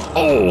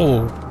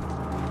 Oh!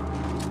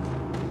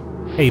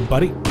 Hey,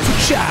 buddy.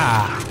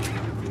 Cha!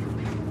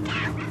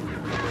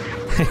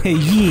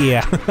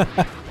 Yeah!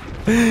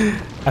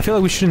 I feel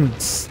like we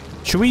shouldn't...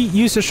 Should we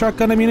use the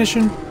shotgun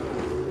ammunition?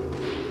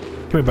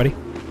 Come here, buddy.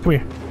 Come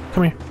here.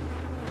 Come here.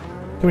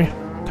 Come here.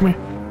 Come here.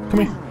 Come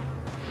here.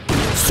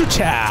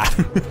 Sucha!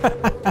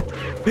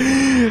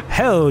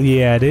 Hell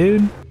yeah,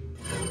 dude.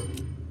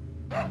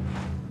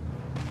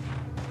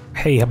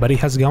 Hey, buddy.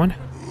 How's it going?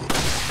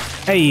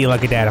 Hey,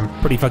 look at that. I'm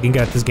pretty fucking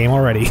good at this game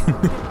already.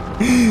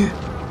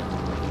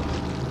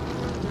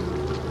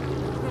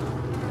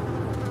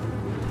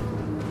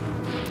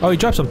 Oh, he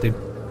dropped something.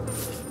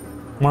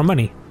 More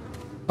money.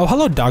 Oh,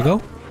 hello,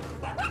 doggo.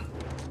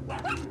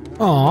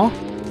 Aw.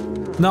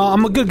 No,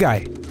 I'm a good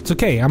guy. It's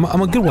okay. I'm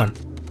a good one.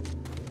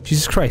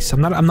 Jesus Christ.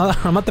 I'm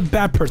not the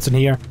bad person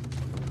here.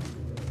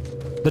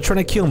 They're trying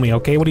to kill me,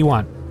 okay? What do you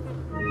want?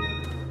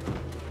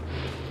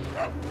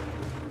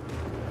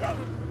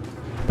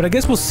 But I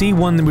guess we'll see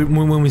when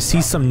we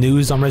see some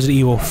news on Resident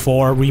Evil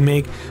 4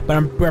 remake. But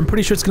I'm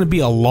pretty sure it's gonna be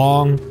a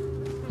long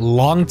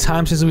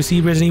time since we see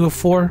Resident Evil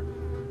 4.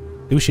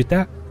 Do we shoot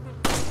that?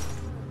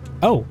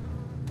 Oh,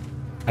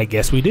 I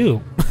guess we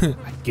do.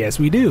 I guess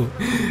we do.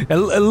 It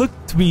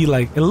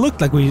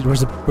looked like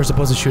we're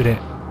supposed to shoot it.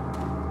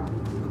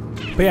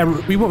 But yeah,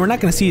 we're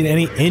not gonna see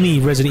any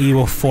Resident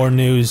Evil 4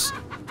 news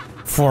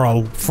for a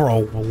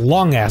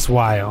long ass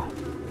while.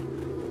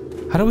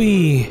 How do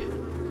we?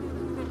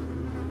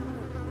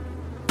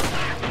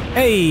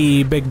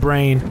 Hey, big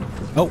brain.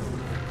 Oh.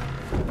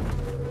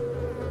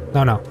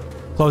 No.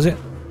 Close it.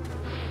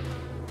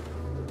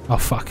 Oh,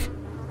 fuck.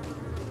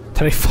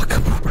 Did I fuck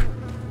up?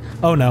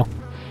 Oh, no.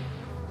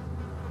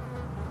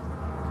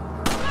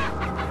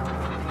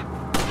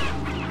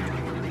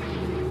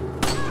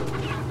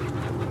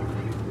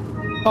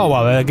 Oh,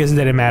 well, I guess it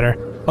didn't matter.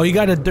 Oh, you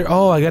got it.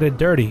 Oh, I got it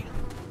dirty.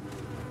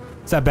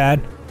 Is that bad?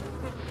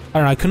 I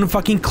don't know. I couldn't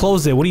fucking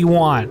close it. What do you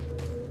want?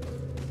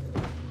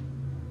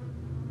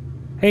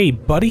 Hey,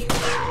 buddy.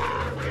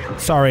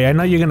 Sorry, I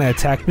know you're gonna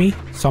attack me,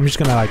 so I'm just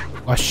gonna like...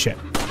 Oh, shit.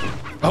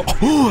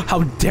 Oh,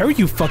 how dare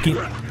you fucking...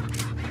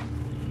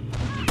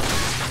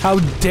 How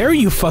dare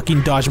you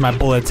fucking dodge my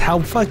bullets? How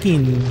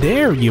fucking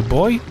dare you,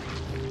 boy?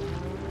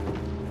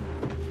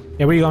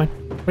 Yeah, where are you going?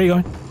 Where are you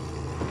going?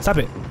 Stop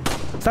it.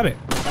 Stop it.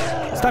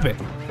 Stop it.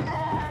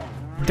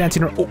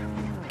 Dancing around... Oh.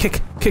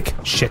 Kick.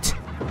 Shit.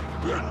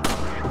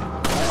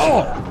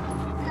 Oh!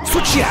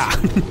 Switch ya!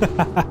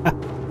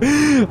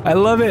 I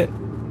love it.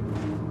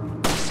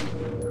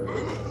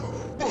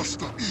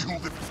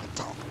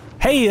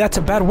 Hey, that's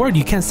a bad word.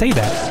 You can't say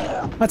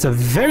that. That's a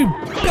very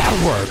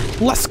bad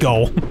word. Let's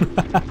go.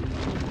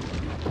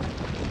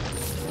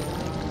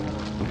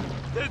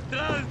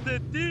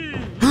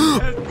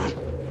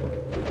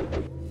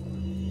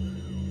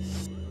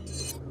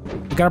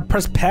 You gotta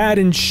press pad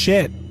and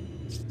shit.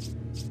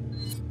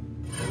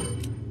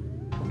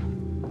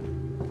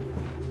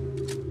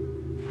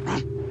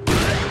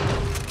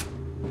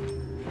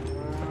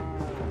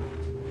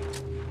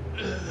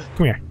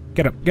 Come here.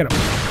 Get up. Get up.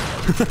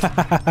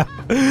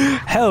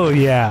 Hell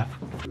yeah.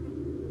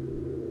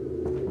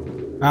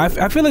 I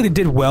feel like they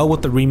did well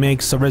with the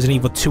remakes of Resident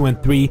Evil 2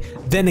 and 3.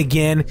 Then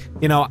again,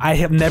 you know, I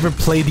have never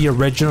played the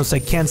original, so I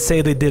can't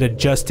say they did it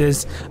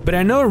justice. But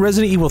I know in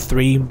Resident Evil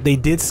 3, they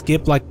did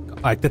skip like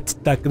I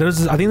think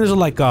there's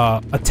like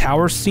a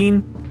tower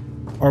scene,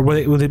 or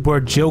where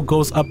Jill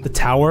goes up the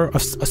tower,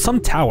 some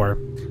tower.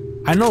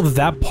 I know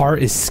that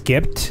part is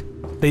skipped.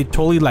 They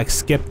totally like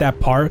skipped that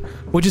part,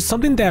 which is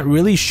something that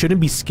really shouldn't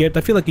be skipped.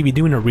 I feel like if you're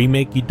doing a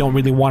remake, you don't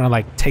really want to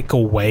like take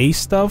away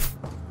stuff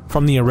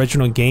from the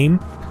original game.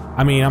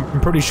 I mean,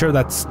 I'm pretty sure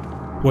that's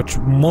what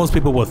most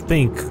people will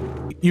think.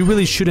 You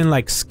really shouldn't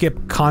like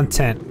skip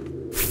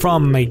content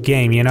from a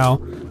game, you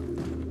know?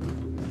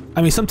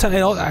 I mean, sometimes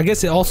I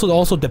guess it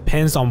also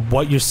depends on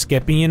what you're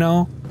skipping, you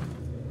know?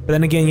 But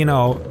then again, you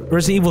know,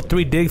 Resident Evil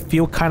 3 did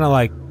feel kind of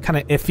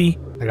iffy.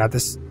 I got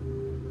this.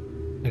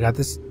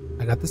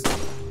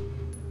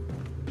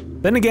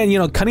 Then again, you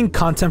know, cutting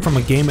content from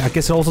a game, I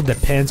guess it also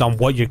depends on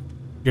what you're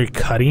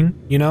cutting,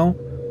 you know?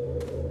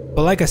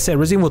 But like I said,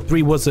 Resident Evil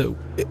 3 was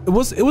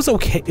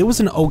okay. It was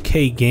an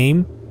okay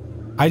game.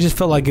 I just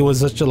felt like it was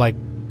such a like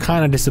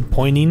kind of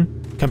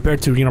disappointing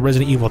compared to, you know,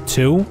 Resident Evil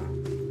 2.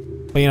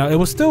 But you know, it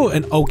was still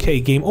an okay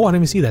game. Oh, I didn't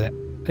even see that. I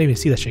didn't even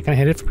see that shit. Can I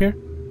hit it from here?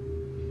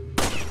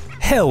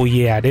 Hell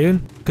yeah,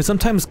 dude. Because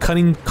sometimes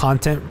cutting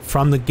content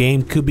from the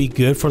game could be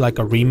good for like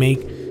a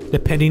remake,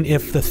 depending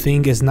if the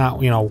thing is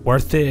not, you know,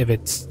 worth it. If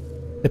it's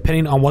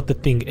depending on what the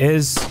thing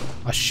is.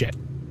 Oh shit.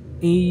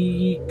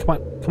 Come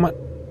on.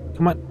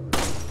 Come on.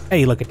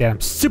 Hey, look at that.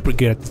 I'm super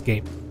good at this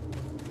game.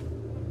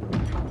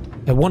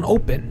 It won't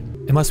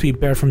open. It must be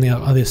barred from the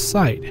other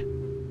side.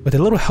 With a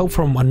little help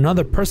from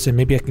another person,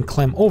 maybe I can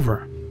climb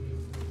over.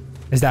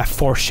 Is that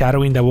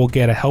foreshadowing that we'll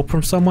get a help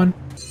from someone?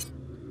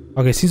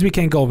 Okay, since we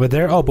can't go over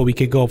there. Oh, but we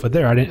could go over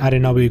there. I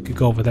didn't know we could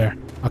go over there.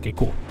 Okay,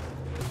 cool.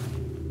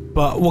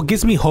 But what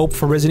gives me hope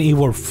for Resident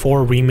Evil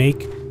 4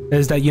 Remake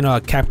is that, you know,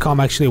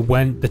 Capcom actually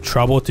went the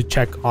trouble to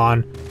check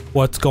on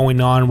what's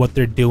going on, what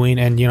they're doing,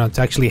 and, you know, to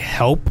actually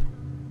help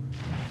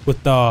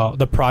with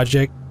the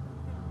project.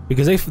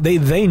 Because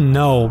they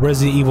know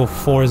Resident Evil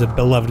 4 is a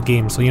beloved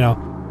game, so, you know,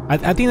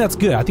 I think that's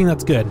good. I think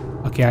that's good.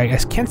 Okay, I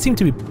can't seem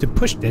to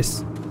push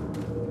this.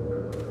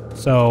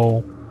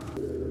 So...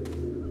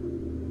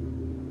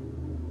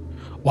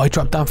 Oh, I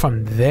dropped down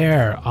from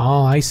there.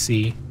 Oh, I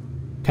see.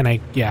 Can I...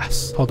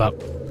 Yes. Hold up.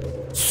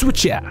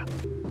 Switch ya!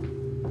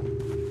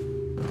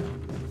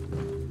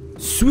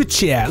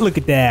 Switch ya! Look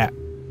at that!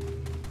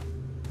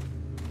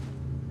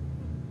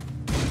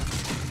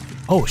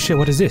 Oh shit,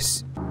 what is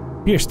this?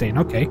 Beer stain.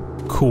 Okay.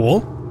 Cool.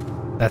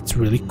 That's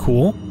really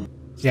cool.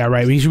 Yeah,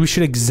 right. We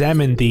should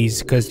examine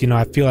these because, you know,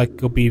 I feel like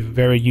it'll be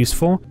very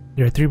useful.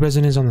 There are 3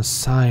 residents on the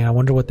side. I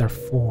wonder what they're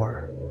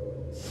for.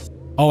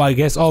 Oh, I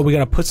guess... Oh, we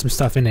gotta put some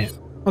stuff in it.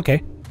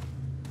 Okay.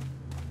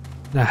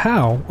 Now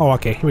how? Oh,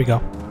 okay. Here we go.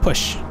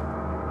 Push.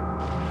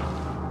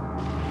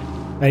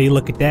 Hey,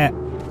 look at that.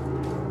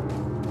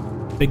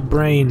 Big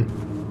brain.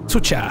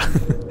 Switcha.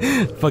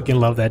 Fucking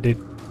love that, dude.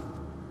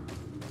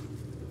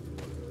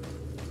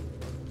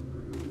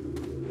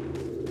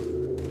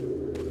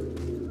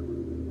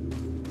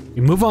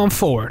 We move on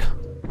forward.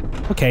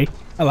 Okay.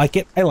 I like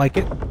it. I like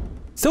it.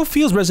 Still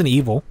feels Resident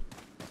Evil.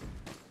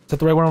 Is that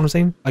the right word I'm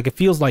saying? Like, it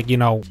feels like, you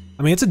know...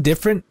 I mean, it's a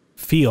different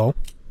feel,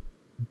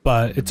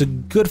 but it's a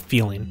good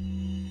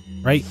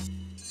feeling, right?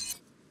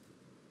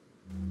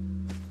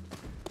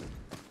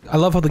 I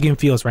love how the game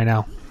feels right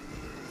now.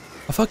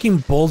 A fucking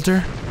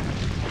boulder?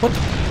 What?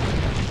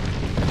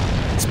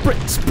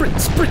 Sprint, sprint,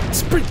 sprint,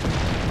 sprint!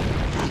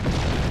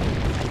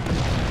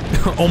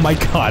 Oh my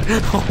god.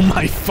 Oh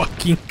my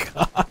fucking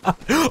god.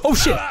 Oh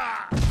shit!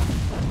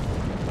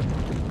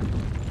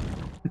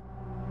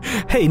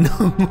 Hey, no.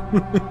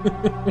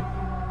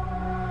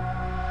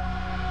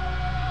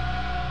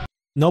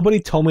 Nobody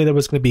told me there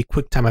was going to be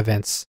quick time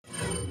events.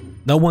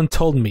 No one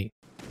told me.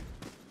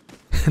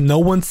 No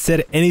one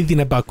said anything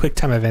about quick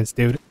time events,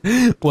 dude.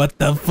 What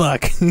the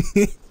fuck?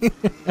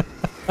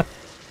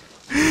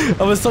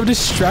 I was so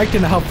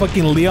distracted at how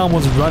fucking Leon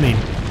was running.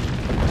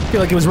 I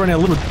feel like he was running a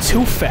little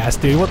too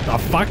fast, dude. What the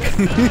fuck?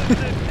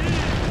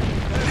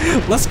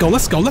 Let's go,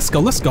 let's go, let's go,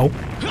 let's go.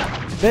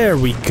 There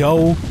we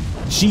go.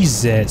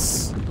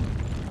 Jesus.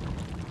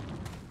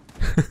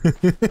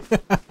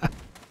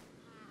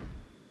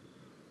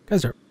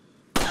 Guys are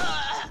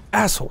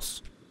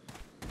assholes.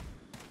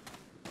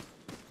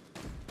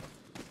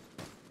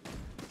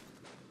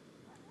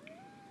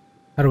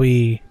 How do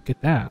we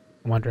get that?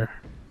 I wonder.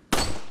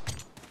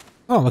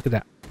 Oh, look at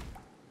that.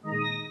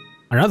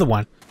 Another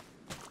one.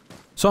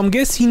 So I'm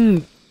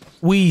guessing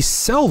we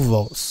sell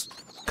those.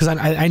 Because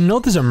I know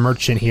there's a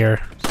merchant here.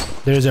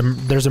 There's a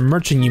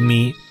merchant you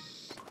meet.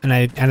 And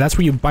that's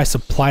where you buy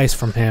supplies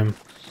from him.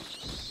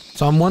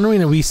 So I'm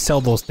wondering if we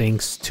sell those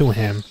things to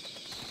him.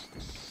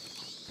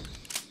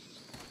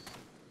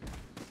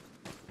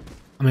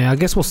 I mean, I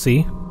guess we'll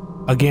see.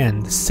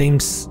 Again, the same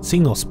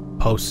signal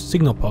post.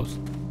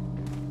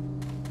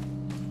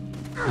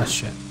 Oh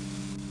shit.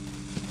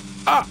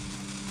 Ah!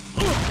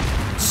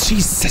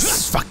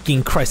 Jesus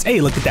fucking Christ. Hey,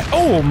 look at that.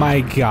 Oh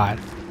my god.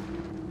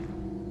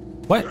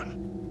 What?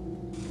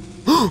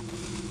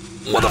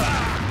 What the?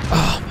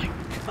 Oh my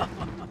god.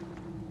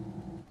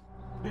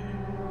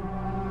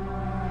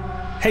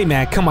 Hey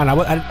man, come on.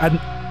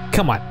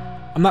 Come on.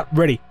 I'm not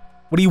ready.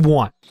 What do you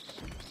want?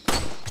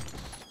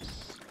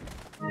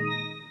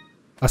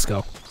 Let's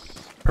go.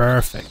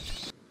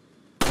 Perfect.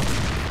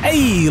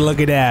 Hey, look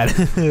at that.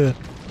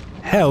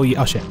 Hell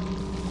yeah. Oh shit.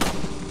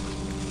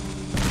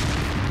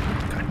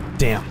 God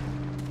damn.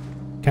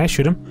 Can I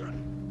shoot him?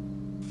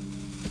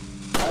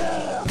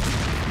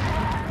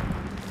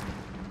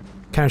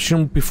 Can I shoot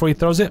him before he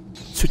throws it?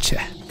 Switch it.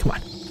 Come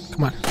on.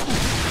 Come on.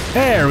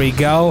 There we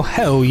go.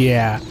 Hell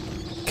yeah.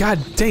 God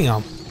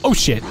damn. Oh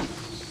shit.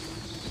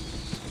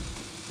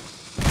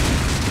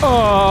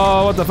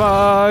 Oh, what the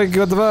fuck?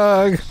 What the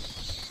fuck?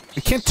 I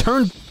can't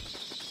turn.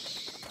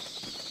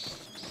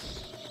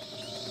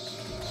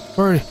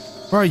 Where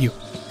are you?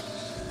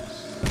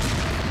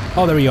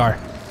 Oh, there we are.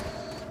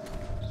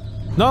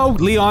 No,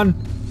 Leon.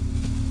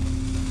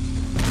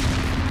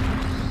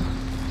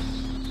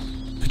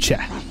 Switch it.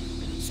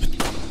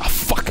 Oh,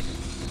 fuck.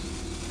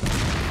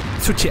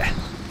 Switch it.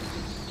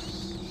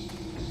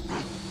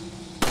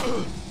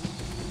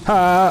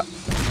 Ha.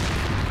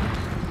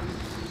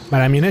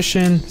 My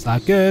ammunition. It's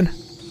not good.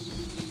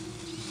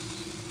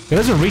 It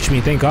doesn't reach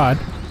me, thank God.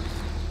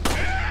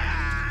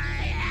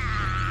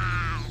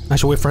 I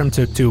should wait for him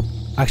to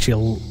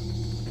actually...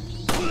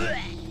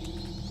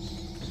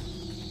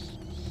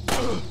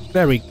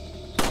 There we...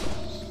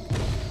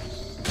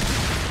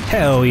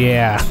 Hell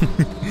yeah.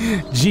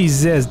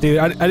 Jesus, dude.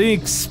 I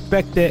didn't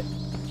expect it.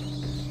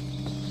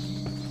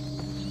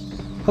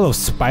 Hello,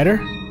 spider.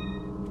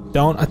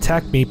 Don't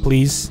attack me,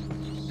 please.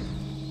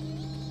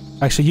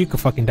 Actually, you could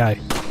fucking die.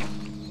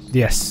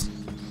 Yes.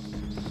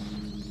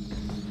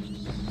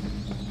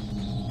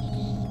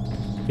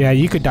 Yeah,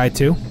 you could die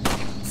too.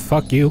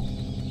 Fuck you.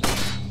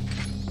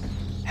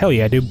 Hell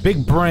yeah, dude.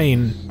 Big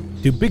brain.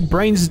 Dude, big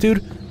brains,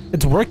 dude.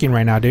 It's working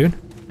right now, dude.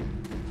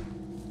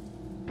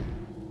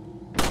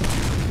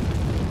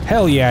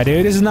 Hell yeah,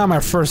 dude. This is not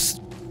my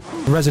first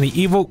Resident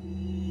Evil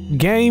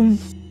game.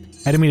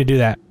 I didn't mean to do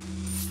that.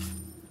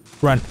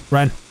 Run,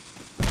 run.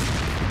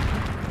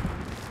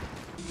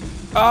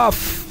 Oh,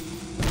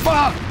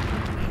 fuck!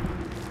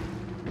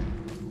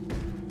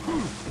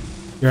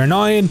 You're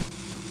annoying.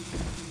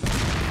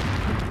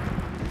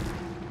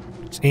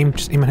 Just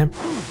aim at him.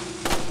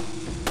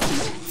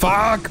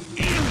 Fuck!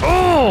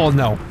 Oh,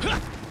 no.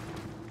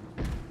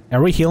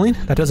 Are we healing?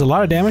 That does a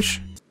lot of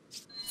damage.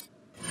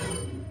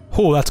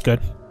 Oh, that's good.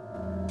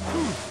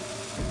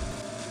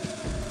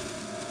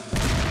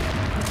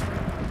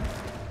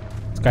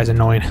 This guy's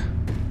annoying.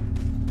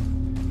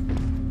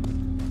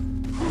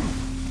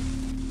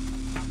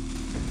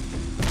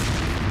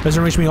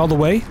 Doesn't reach me all the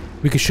way.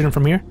 We could shoot him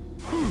from here.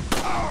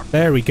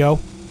 There we go.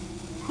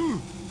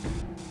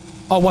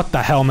 Oh, what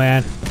the hell,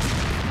 man?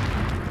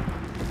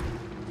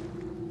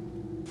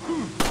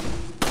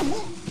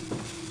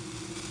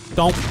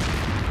 Don't.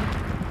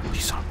 You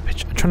son of a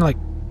bitch. I'm trying to, like...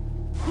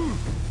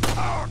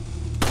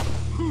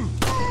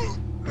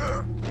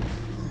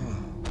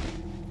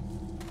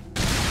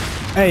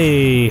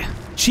 Hey.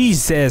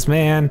 Jesus,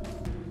 man.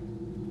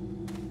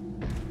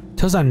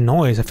 Tells that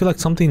noise. I feel like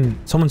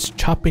someone's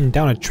chopping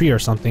down a tree or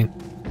something.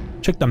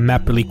 Check the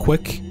map really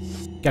quick.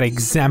 Gotta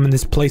examine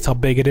this place, how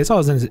big it is. Oh,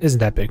 it isn't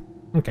that big.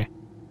 Okay.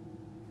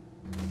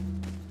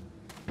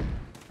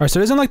 Alright, so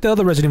it isn't like the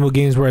other Resident Evil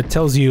games where it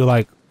tells you,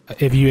 like,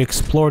 if you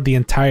explored the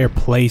entire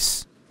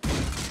place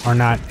or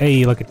not.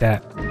 Hey, look at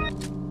that.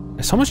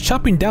 Someone's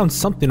chopping down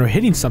something or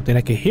hitting something.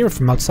 I can hear it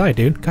from outside,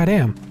 dude.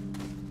 Goddamn.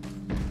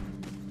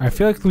 I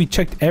feel like we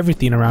checked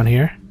everything around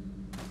here.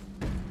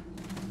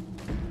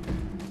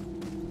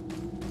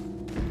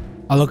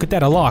 Oh, look at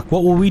that, a lock.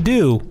 What will we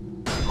do?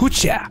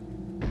 Hoocha!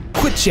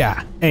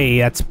 Hoocha! Hey,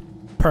 that's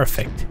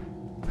perfect.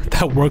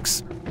 That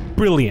works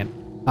brilliant.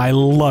 I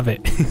love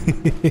it.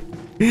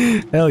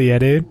 Hell yeah,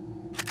 dude.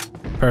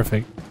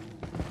 Perfect.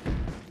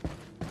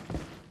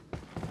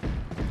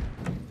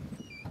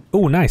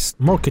 Oh, nice.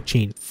 More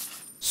kachine.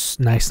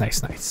 Nice,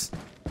 nice, nice.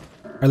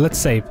 Alright, let's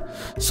save.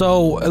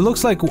 So, it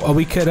looks like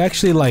we could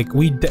actually, like,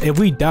 if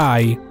we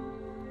die,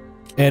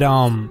 it,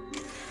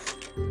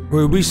 we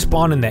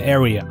respawn in the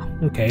area.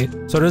 Okay,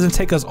 so it doesn't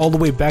take us all the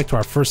way back to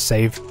our first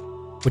save,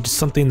 which is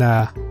something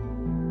that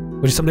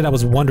I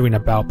was wondering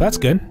about. But that's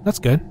good. That's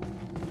good.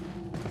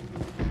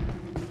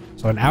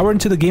 So an hour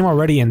into the game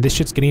already, and this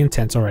shit's getting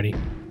intense already.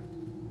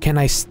 Can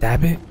I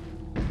stab it?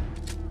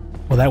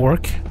 Will that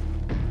work?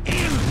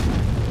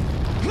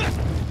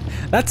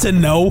 That's a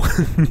no.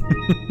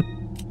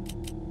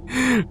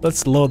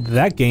 Let's load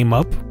that game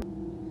up.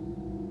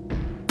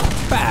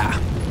 Bah!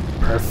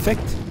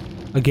 Perfect.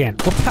 Again.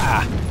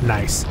 Whoop-ah!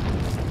 Nice.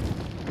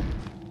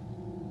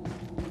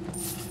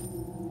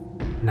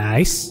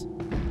 Nice.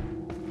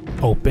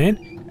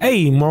 Open.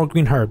 Hey, more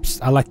green herbs.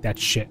 I like that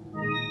shit.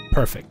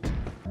 Perfect.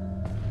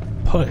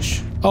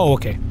 Push. Oh,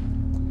 okay.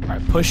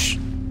 Alright, push.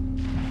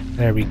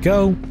 There we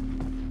go.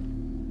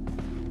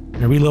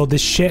 Gonna reload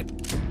this shit.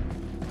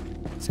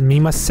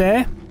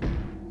 Sumimasen.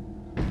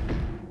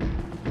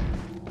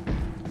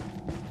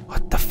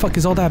 What the fuck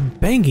is all that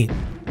banging?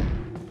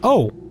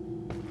 Oh.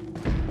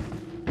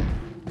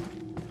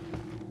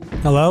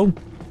 Hello?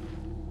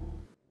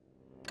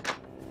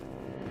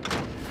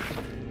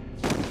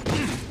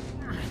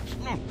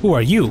 Who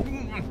are you?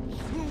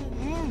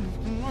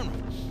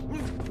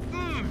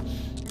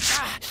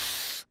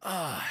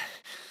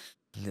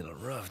 Little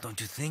rough,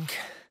 don't you think?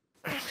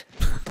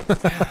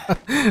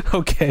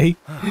 Okay.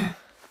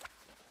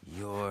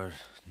 You're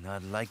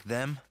not like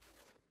them?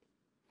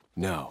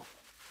 No.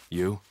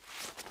 You?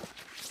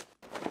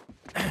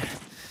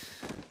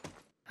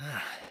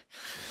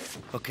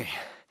 Okay,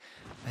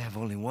 I have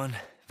only one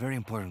very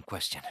important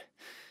question.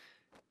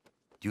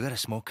 You got a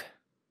smoke?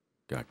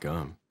 Got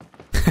gum.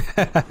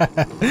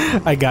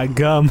 I got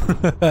gum.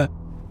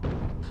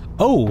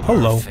 Oh,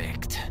 hello.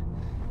 Perfect.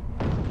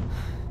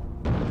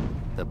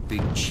 The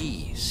big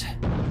cheese.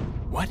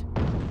 What?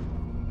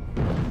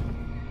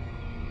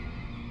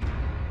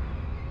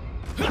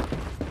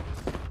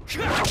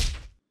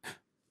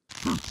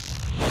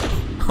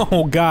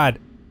 Oh god.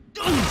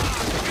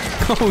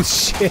 Oh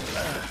shit.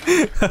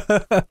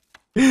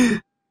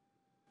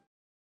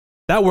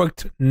 That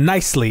worked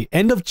nicely.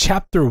 End of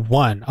chapter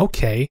 1.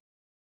 Okay.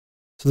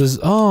 So there's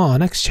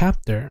next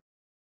chapter.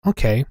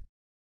 Okay.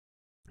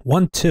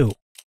 1, 2.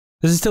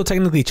 This is still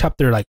technically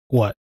chapter like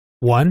what?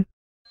 1?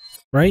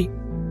 Right?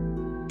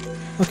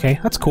 Okay,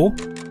 that's cool.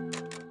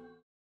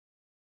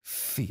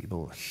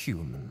 Feeble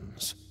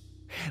humans.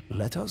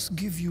 Let us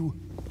give you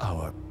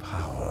our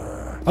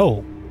power.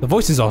 Oh, the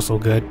voice is also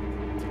good.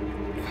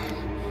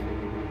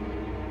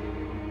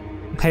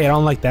 Hey, I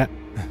don't like that.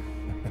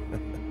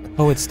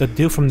 Oh, it's the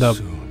dude from the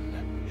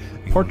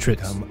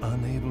portraits. You become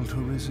unable to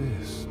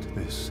resist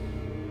this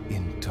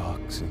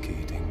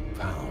intoxicating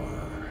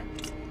power.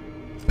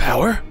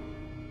 Power?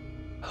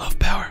 I love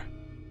power.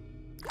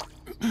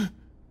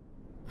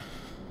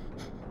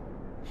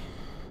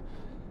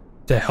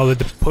 The hell did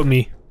they put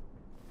me?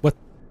 What?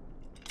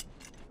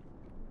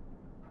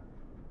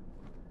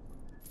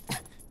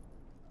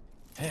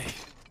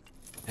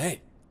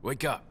 Hey,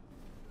 wake up.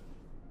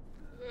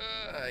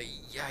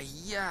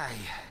 Ay.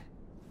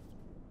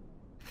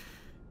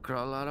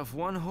 Crawl out of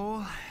one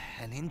hole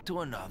and into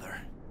another.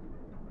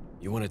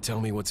 You want to tell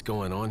me what's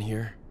going on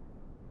here?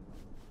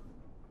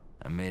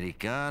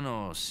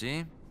 Americano,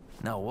 see?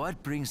 Now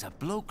what brings a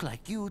bloke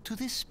like you to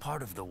this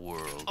part of the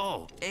world?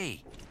 Oh,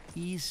 hey,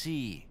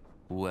 easy,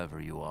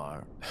 whoever you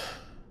are.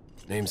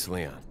 Name's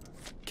Leon.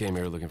 Came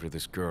here looking for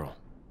this girl.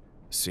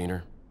 Seen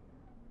her?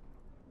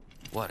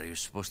 What, are you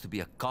supposed to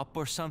be a cop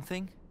or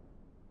something?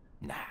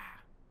 Nah,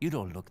 you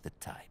don't look the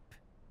type.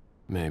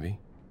 Maybe.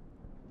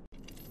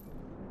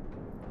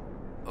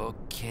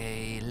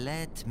 Okay,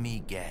 let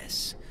me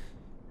guess.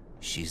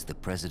 She's the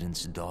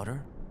president's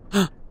daughter?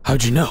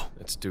 How'd you know?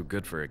 That's too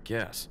good for a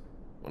guess.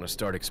 Want to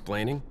start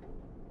explaining?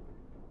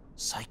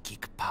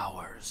 Psychic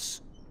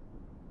powers.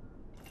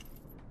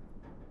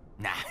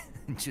 Nah,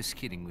 just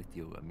kidding with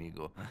you,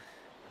 amigo.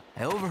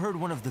 I overheard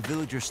one of the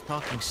villagers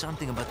talking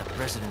something about the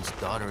president's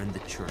daughter in the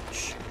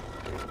church.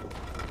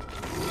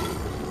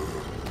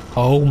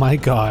 Oh my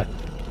god.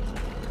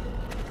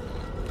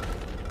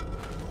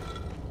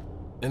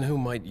 And who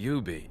might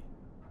you be?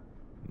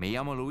 Me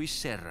llamo Luis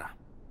Serra.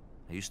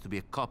 I used to be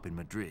a cop in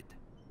Madrid.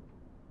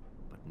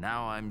 But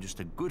now I'm just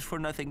a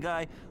good-for-nothing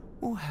guy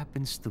who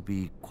happens to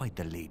be quite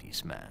a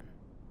ladies' man.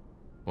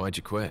 Why'd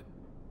you quit?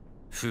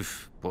 Phew,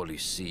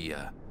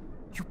 policia.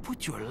 You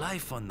put your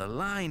life on the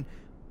line,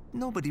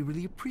 nobody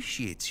really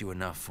appreciates you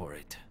enough for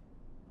it.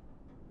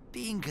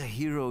 Being a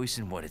hero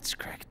isn't what it's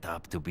cracked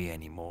up to be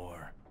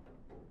anymore.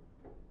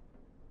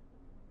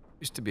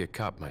 Used to be a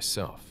cop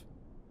myself.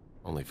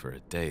 Only for a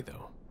day,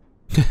 though.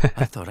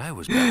 I thought I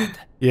was bad.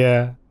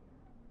 Yeah.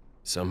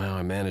 Somehow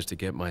I managed to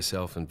get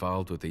myself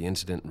involved with the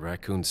incident in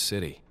Raccoon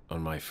City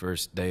on my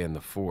first day in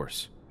the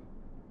force.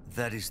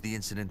 That is the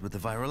incident with the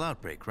viral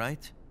outbreak,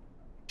 right?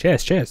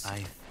 Cheers.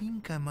 I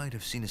think I might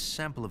have seen a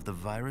sample of the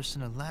virus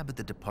in a lab at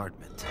the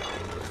department.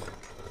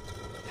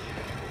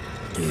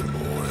 Hey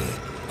boy,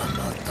 I'm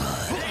not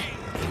done.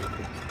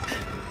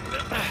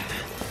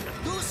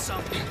 Do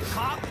something,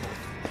 cop!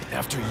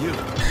 After you.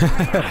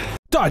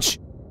 Dodge!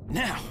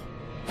 Now.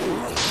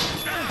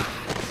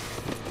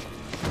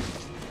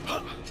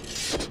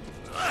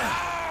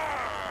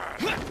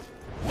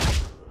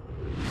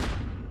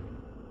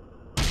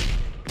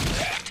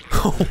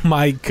 Oh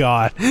my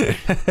god.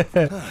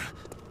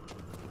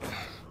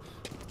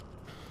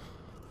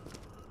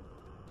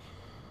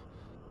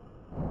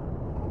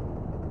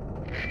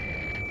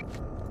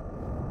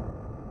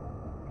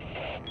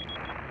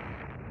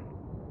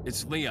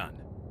 It's Leon.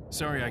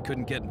 Sorry I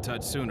couldn't get in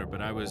touch sooner,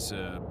 but I was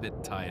a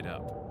bit tied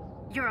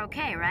up. You're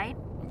okay, right?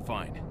 I'm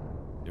fine.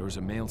 There was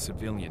a male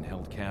civilian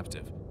held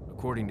captive.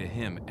 According to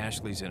him,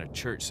 Ashley's in a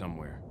church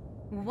somewhere.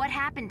 What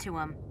happened to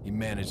him? He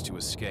managed to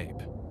escape.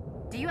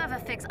 Do you have a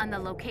fix on the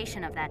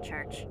location of that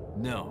church?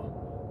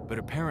 No, but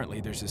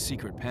apparently there's a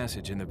secret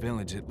passage in the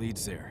village that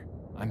leads there.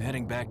 I'm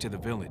heading back to the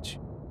village.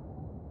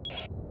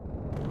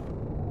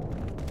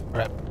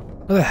 Alright.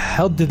 Where the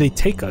hell did they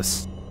take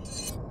us?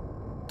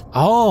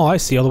 Oh, I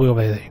see. All the way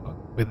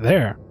over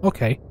there.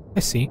 Okay, I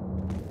see.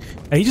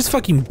 Hey, he just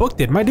fucking booked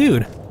it, my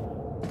dude.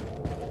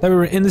 Thought we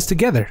were in this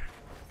together.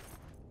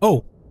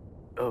 Oh.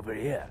 Over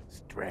here,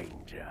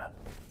 stranger.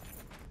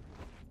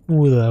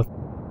 Ooh, the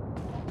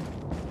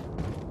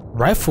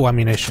rifle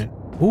ammunition.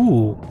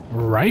 Ooh,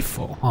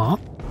 rifle, huh?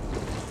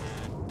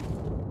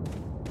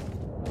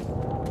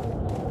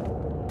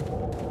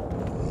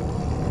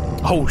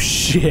 Oh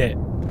shit.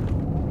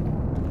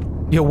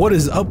 Yo, what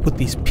is up with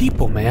these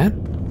people,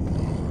 man?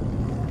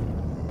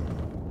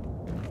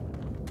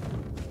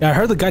 Yeah, I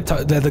heard the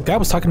guy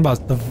was talking about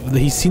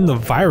he's seen the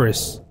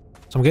virus.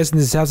 So I'm guessing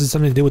this has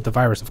something to do with the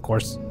virus, of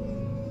course.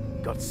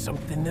 Got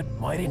something that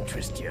might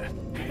interest you.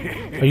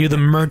 Are you the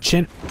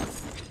merchant?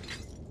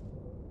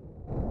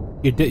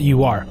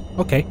 You are.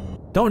 Okay.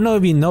 Don't know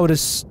if you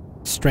noticed,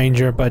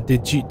 stranger, but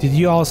did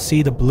you all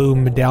see the blue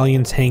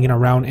medallions hanging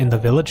around in the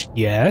village?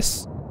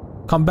 Yes.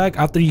 Come back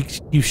after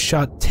you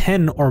shot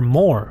 10 or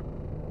more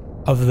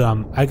of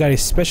them. I got a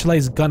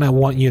specialized gun I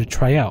want you to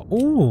try out.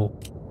 Ooh,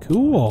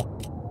 cool.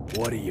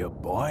 What are you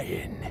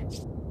buying?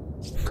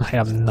 I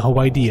have no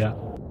idea.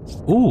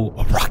 Ooh,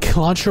 a rocket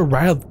launcher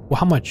right out. Well,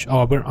 how much?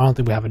 Oh, I don't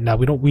think we have enough.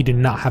 We do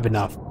not have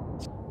enough.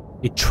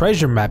 A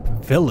treasure map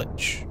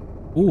village.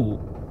 Ooh,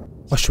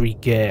 what should we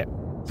get?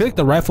 I feel like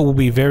the rifle will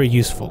be very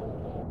useful.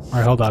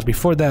 Alright, hold on.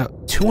 Before that,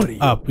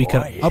 tune up, we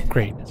can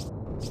upgrade.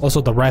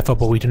 Also the rifle,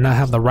 but we do not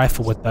have the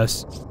rifle with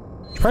us.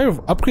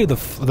 Probably upgrade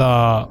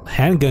the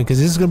handgun because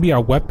this is gonna be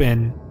our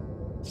weapon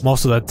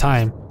most of the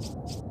time.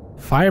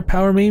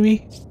 Firepower,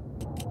 maybe.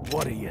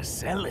 What are you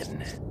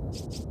selling?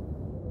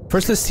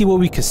 First, let's see what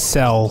we could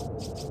sell.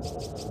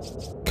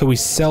 Can we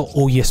sell?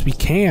 Oh, yes, we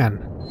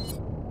can.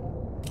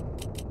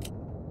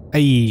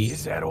 Hey.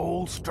 Is that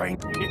all,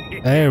 strength?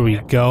 There we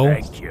go.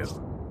 Thank you.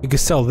 We could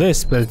sell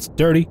this, but it's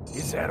dirty.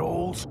 Is that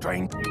all,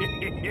 strength?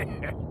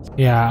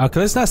 Yeah,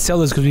 okay, let's not sell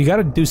this because we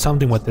gotta do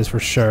something with this for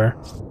sure.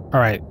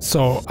 Alright,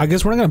 so I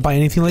guess we're not gonna buy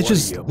anything. Let's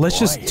just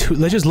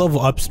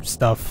level up some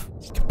stuff.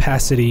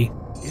 Capacity.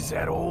 Is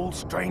that all,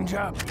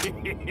 stranger?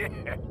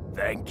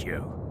 Thank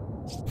you.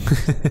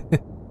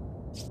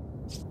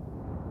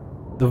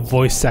 The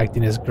voice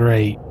acting is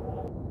great.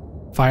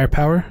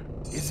 Firepower?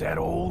 Is that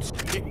all?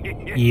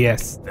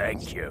 Yes.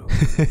 Thank you.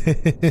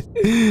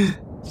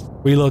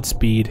 Reload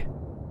speed.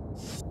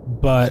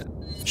 But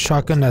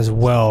shotgun as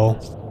well.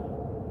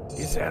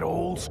 Is that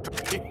all?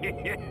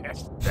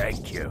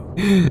 Thank you.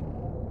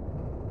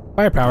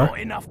 Firepower. Not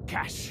enough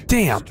cash.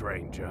 Damn.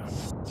 Stranger.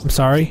 I'm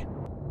sorry.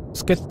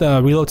 Let's get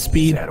the reload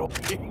speed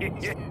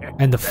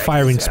and the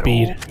firing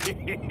speed.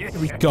 Here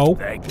we go.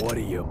 What are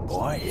you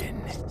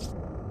buying?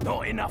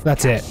 Not enough.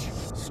 That's cash.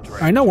 it.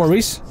 Alright, no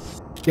worries.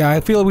 Yeah, I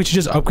feel like we should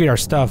just upgrade our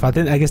stuff. I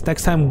guess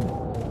next time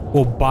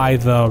we'll buy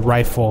the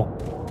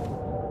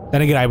rifle.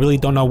 Then again, I really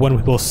don't know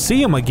when we'll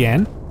see him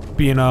again.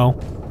 But you know,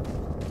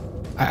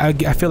 I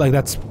feel like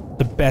that's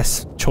the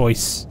best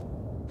choice.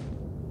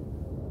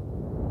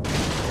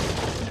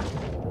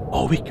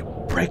 Oh, we can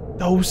break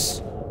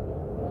those.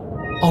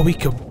 Oh, we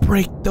could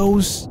break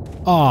those.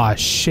 Aw,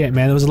 shit,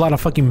 man. There was a lot of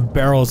fucking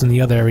barrels in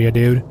the other area,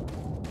 dude.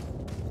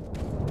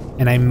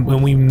 And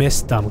when we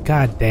missed them.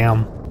 God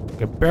damn.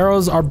 Okay,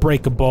 barrels are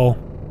breakable.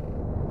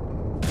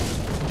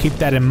 Keep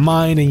that in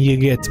mind and you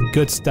get some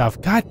good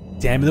stuff. God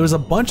damn it, there was a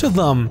bunch of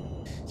them.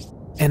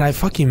 And I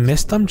fucking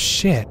missed them?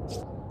 Shit.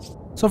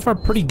 So far,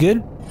 pretty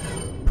good.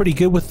 Pretty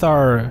good with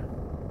our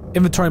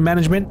inventory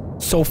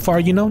management. So far,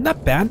 you know,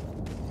 not bad.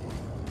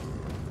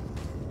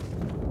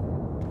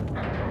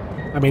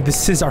 I mean,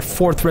 this is our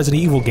 4th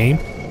Resident Evil game.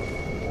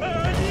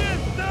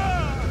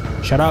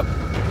 Shut up.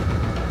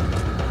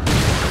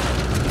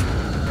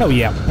 Hell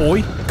yeah,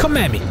 boy. Come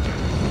at me.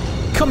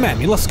 Come at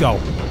me. Let's go.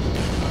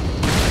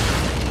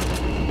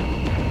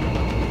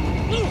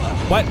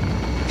 What?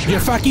 You're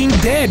fucking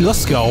dead.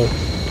 Let's go.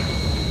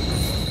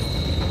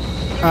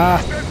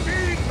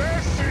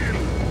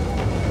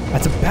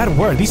 That's a bad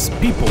word. These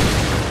people.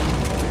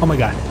 Oh my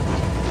god.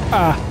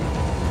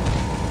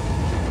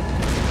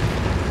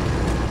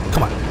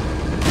 Come on.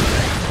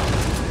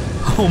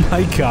 Oh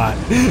my god.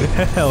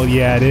 Hell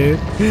yeah, dude.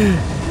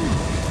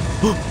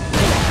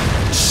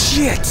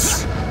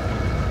 Shit!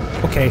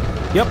 Okay,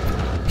 yep.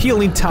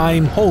 Healing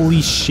time.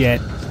 Holy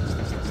shit.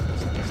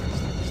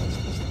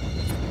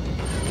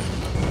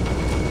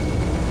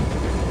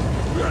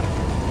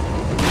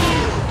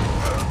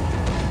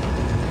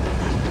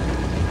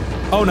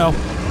 Oh no.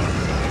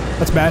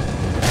 That's bad.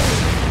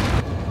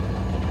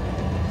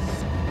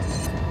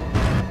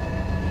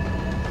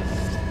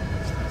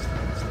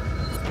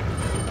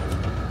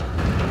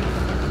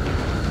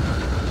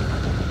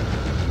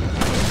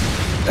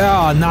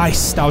 Oh,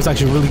 nice. That was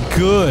actually really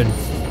good.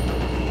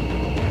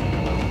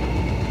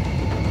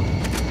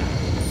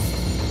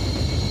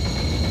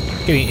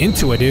 Getting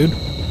into it, dude.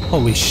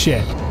 Holy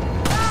shit.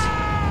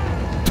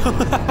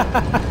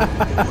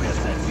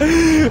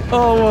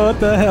 Oh, what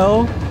the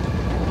hell?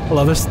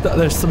 Well,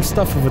 there's some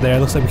stuff over there.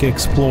 Looks like we can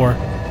explore.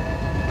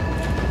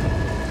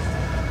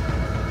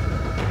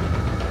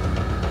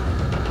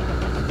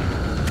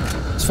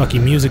 It's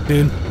fucking music,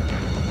 dude.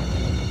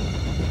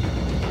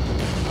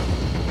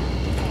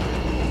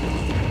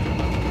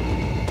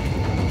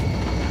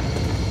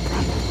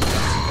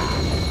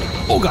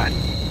 Oh god.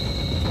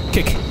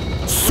 Kick.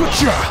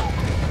 Switcher.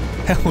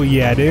 Hell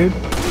yeah, dude.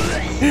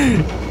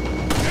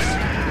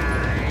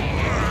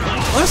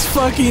 Let's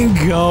fucking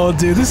go,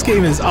 dude. This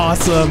game is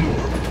awesome.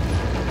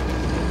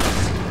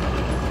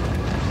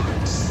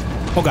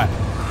 Oh god.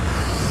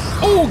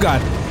 Oh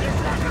god.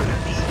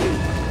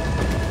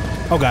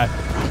 Oh god.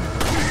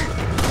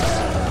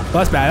 Oh,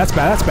 that's bad. That's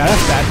bad. That's bad.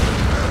 That's bad.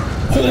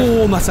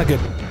 Oh, that's not good.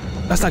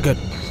 That's not good.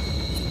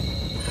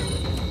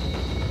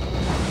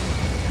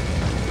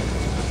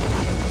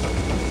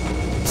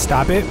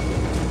 Stop it.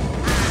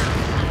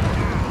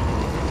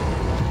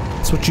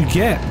 That's what you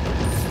get.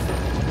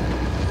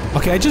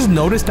 Okay, I just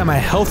noticed that my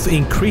health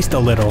increased a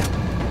little.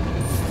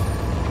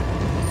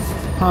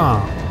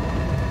 Huh.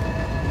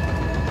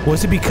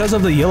 Was it because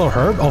of the yellow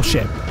herb? Oh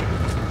shit.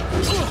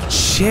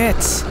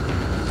 Shit.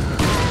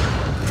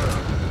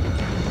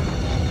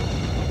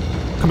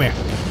 Come here.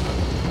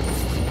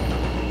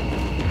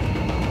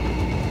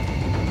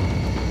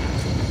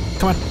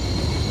 Come on.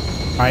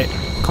 Alright,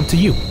 come to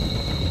you.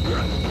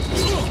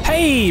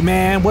 Hey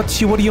man, what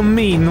do you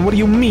mean? What do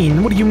you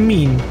mean? What do you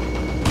mean?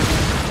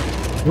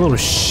 You little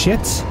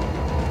shit.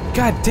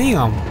 God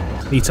damn.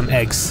 Need some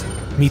eggs.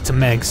 Need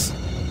some eggs.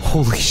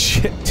 Holy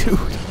shit, dude.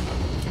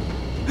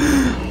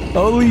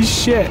 Holy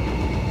shit.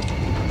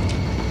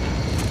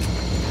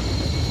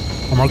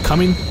 Are more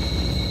coming?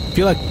 I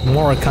feel like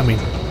more are coming.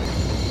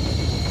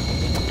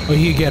 Oh,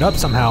 you can get up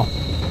somehow.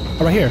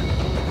 Oh, right here.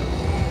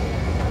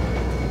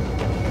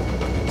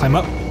 Climb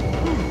up.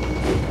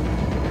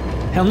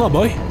 Hell no,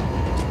 boy.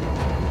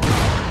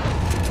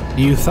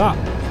 You thought.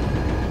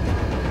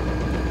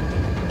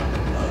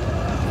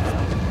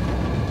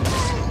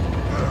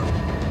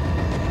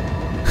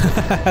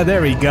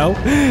 There we go.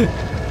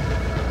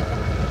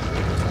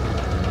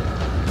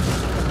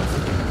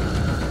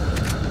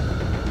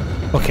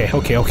 Okay.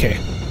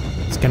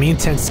 It's getting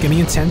intense.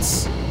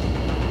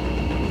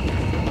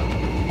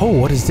 Oh,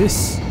 what is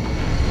this?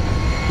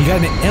 You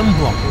got an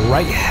emblem,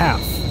 right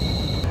half.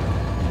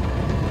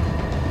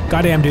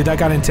 Goddamn, dude, that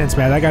got intense,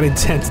 man. That got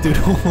intense, dude.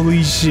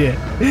 Holy shit.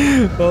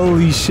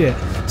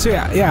 So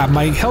yeah,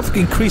 my health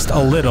increased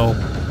a little.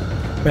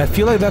 But I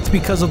feel like that's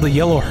because of the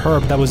yellow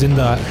herb that was in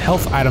the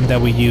health item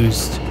that we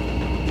used.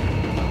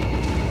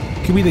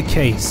 Could be the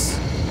case.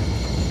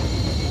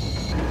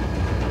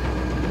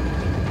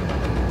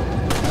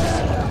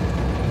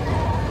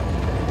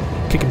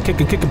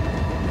 Kick him.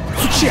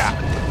 Shot.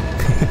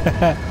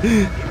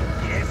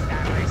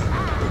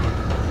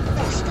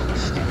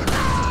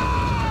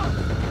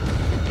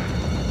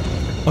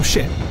 Oh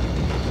shit.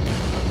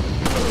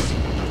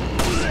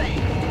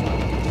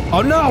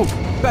 Oh no!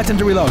 Bad time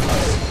to reload.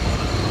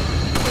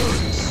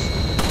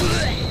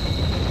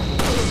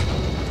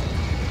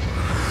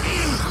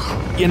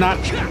 You're not.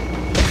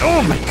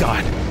 Oh my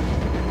god.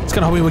 It's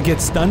kinda hoping we get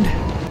stunned.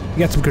 We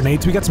got some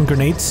grenades.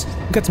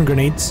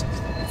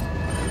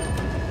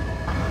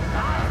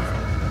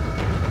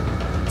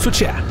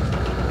 Switch ya.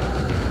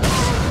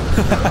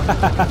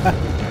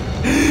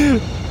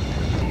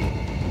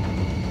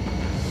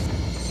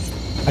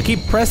 I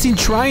keep pressing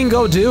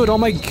triangle, dude. Oh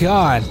my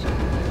god.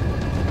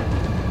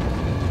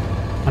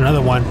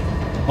 Another one.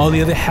 Oh,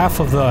 the other half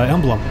of the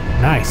emblem.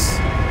 Nice.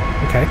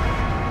 Okay.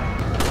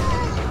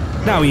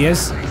 Now he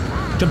is.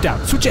 Jump down.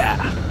 Switch ya.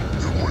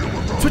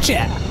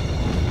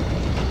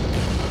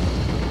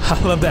 I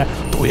love that.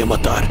 Voy a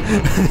matar.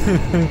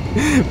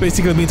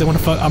 Basically means I'm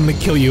gonna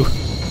kill you.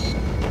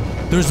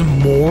 There's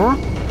more?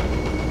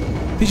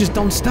 They just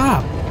don't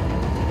stop.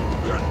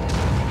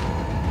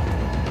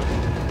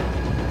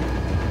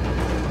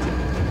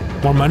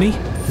 More money?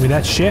 Give me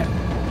that shit.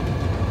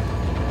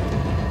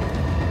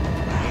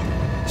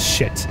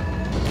 Shit.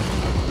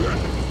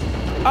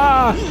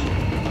 Ah!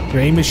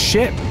 Your aim is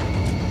shit.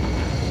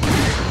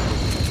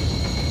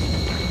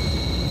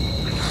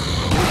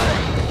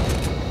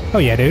 Oh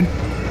yeah, dude.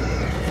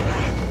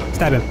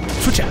 Stab him.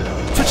 Switch him.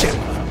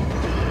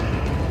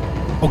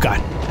 Oh god.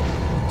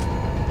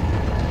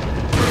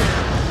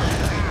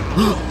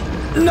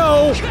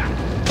 No!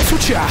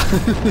 Switch ya!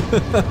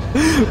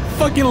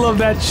 Fucking love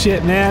that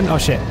shit, man. Oh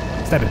shit.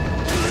 Stab him.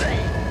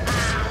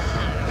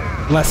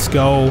 Let's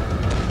go.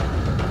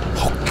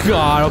 Oh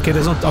god. Okay,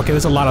 there's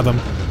a lot of them.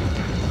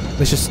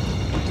 Let's just.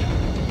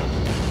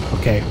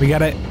 Okay, we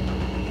got it.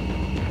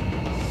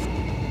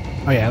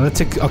 Oh yeah, let's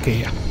take. Okay,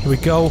 yeah. Here we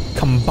go.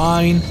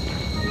 Combine.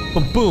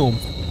 Boom, boom.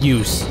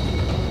 Use.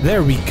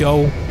 There we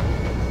go.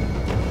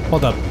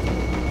 Hold up.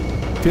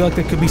 Feel like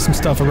there could be some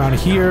stuff around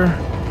here.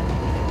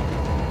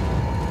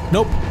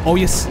 Nope. Oh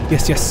yes.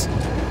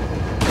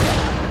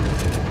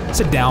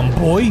 Sit down,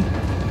 boy.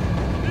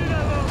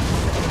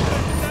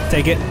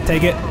 Take it.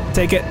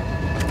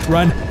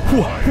 Run.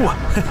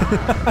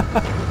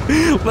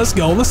 Let's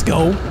go.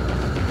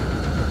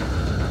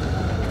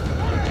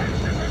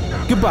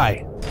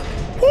 Goodbye.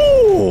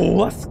 Woo!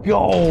 Let's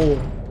go.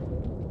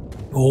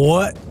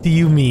 What do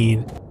you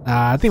mean?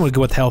 I think we'll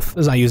go with health.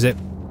 Let's not use it.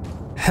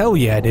 Hell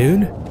yeah,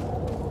 dude.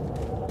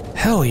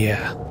 Hell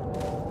yeah.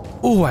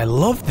 Ooh, I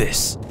love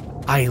this.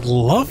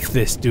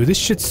 Dude. This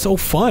shit's so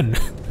fun.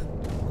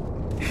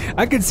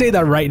 I could say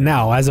that right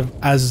now, as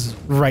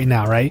right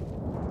now, right?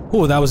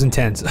 Ooh, that was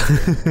intense.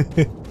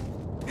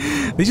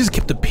 They just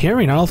kept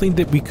appearing. I don't think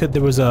that we could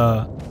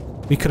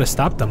have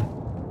stopped them.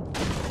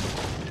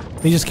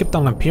 They just kept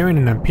on appearing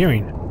and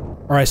appearing.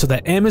 Alright, so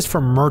the M is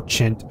for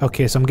merchant.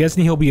 Okay, so I'm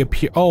guessing he'll be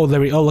oh, there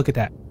we, oh, look at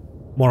that.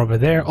 More over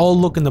there. Oh,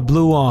 look in the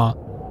blue,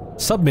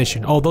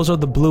 submission. Oh, those are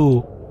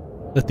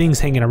the things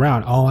hanging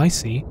around. Oh, I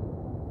see.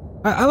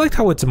 I liked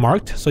how it's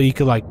marked, so you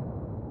could, like,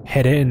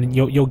 hit it and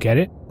you'll get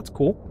it. That's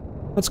cool.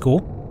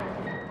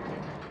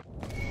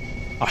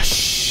 Oh,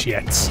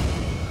 shit.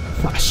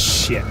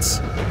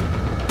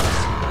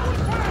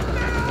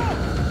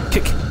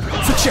 Kick.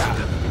 Switcha.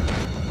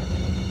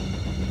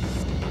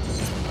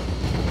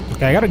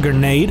 Okay, I got a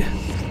grenade.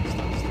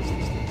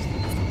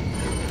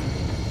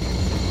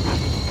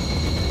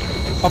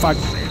 Oh fuck.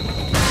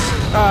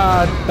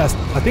 I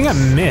think I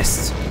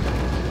missed.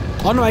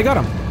 Oh no, I got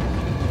him.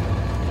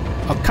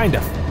 Oh, kind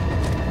of.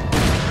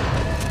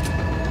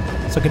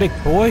 Suck a dick,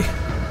 boy.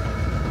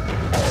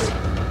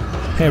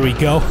 There we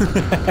go.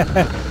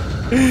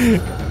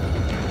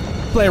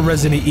 Play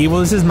Resident Evil.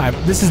 This is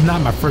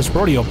not my first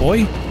rodeo,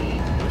 boy.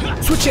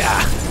 Switch ya!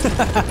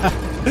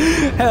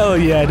 Hell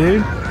yeah,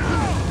 dude.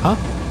 Huh?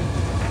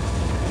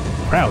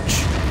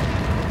 Crouch.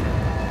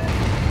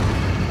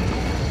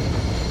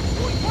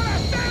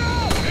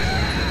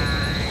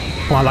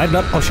 Come on, light it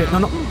up. Oh shit, no,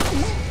 no.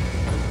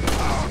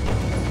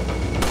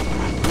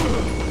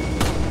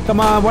 Come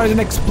on, why doesn't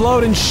it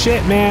explode and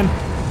shit, man?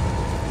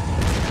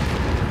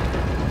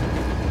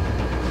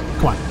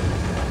 Come on.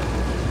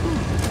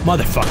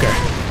 Motherfucker.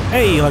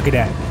 Hey, look at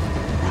that.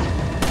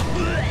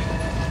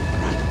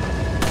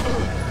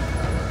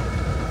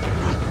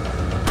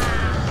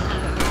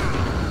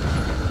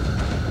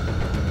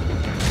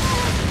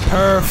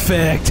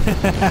 Perfect.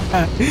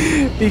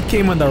 He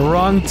came on the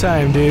wrong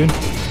time, dude.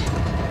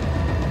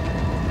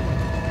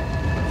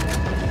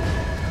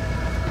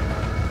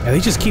 Yeah, they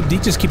just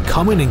keep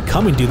coming and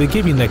coming, dude. They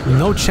give you like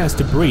no chance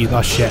to breathe.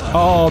 Oh shit.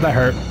 Oh, that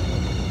hurt.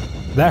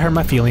 That hurt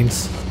my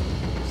feelings.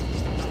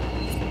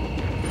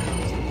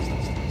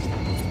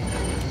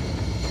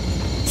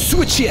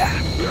 Switch ya!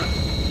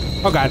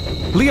 Oh god.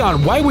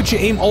 Leon, why would you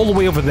aim all the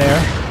way over there?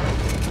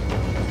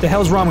 The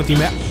hell's wrong with you,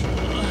 man?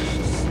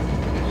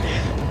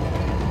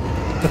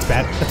 That's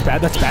bad. That's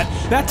bad. That's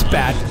bad. That's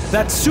bad.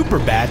 That's super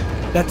bad.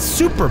 That's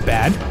super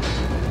bad.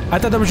 I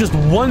thought there was just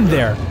one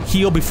there.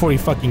 Heal before he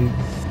fucking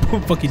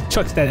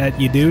chucks that at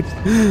you, dude.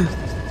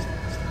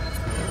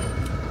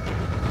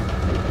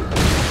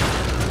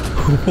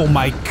 Oh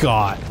my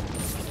god.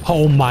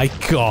 Oh my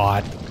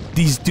god.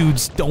 These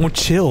dudes don't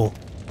chill.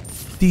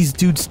 These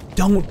dudes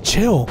don't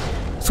chill.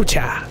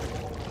 Switcha.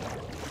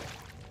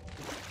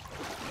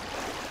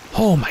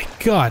 Oh my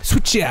god.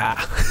 Switcha.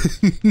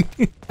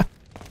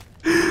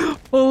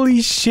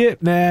 Holy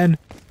shit, man.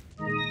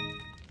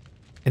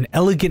 An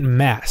elegant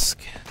mask.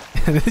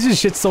 This is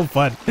shit's so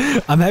fun.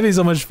 I'm having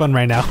so much fun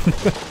right now.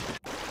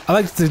 I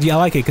like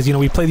it because, you know,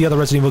 we play the other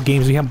Resident Evil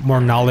games. We have more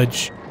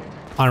knowledge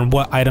on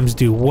what items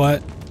do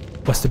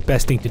what's the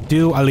best thing to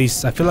do. At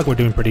least I feel like we're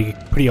doing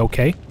pretty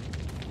okay.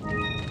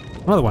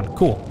 Another one.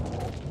 Cool.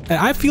 And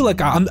I feel like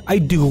I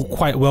do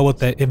quite well with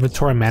the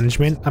inventory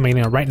management. I mean,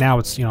 you know, right now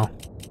it's, you know,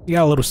 you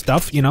got a little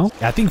stuff, you know?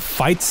 Yeah, I think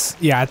fights,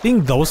 yeah, I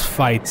think those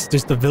fights,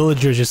 just the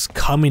villagers just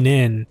coming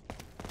in,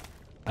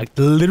 like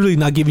literally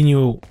not giving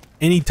you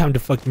any time to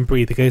fucking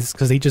breathe because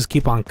they just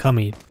keep on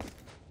coming.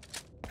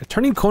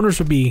 Turning corners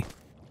would be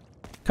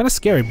kind of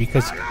scary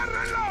because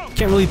you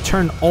can't really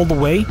turn all the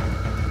way.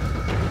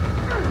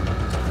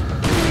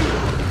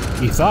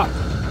 You thought.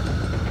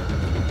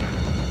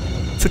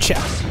 Switch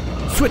out.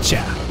 Switch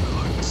out.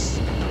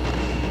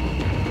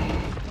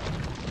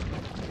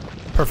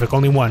 Perfect,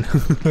 only one.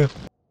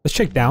 Let's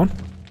check down.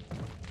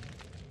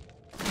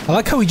 I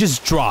like how he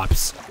just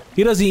drops.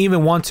 He doesn't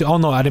even want to. Oh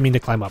no, I didn't mean to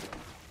climb up.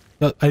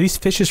 Are these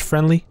fishes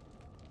friendly?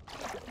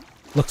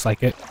 Looks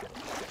like it.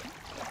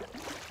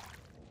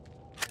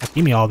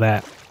 Give me all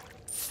that.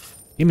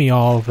 Give me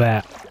all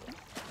that.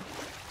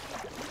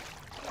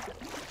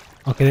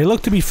 Okay, they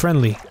look to be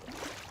friendly.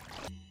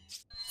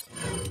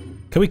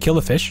 Can we kill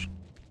the fish?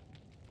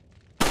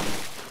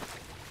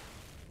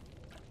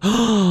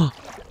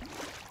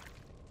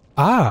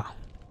 Ah!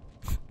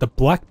 The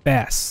black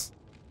bass.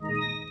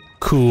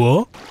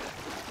 Cool.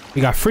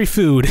 We got free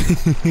food.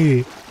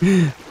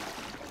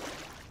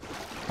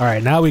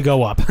 Alright, now we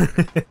go up.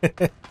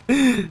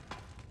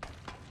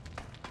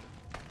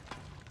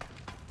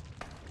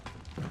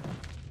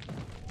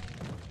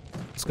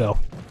 Let's go.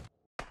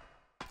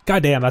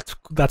 Goddamn,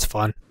 that's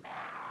fun.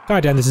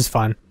 Goddamn, this is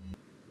fun.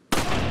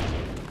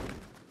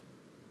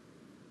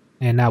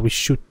 And now we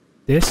shoot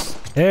this.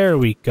 There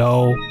we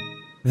go.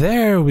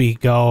 There we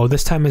go.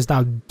 This time it's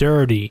not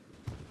dirty.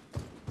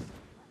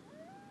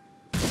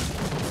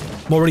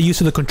 I'm already used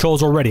to the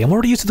controls already. I'm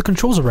already used to the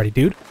controls already,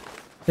 dude.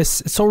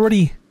 It's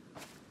already.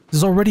 This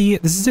is already.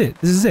 This is it.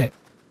 This is it.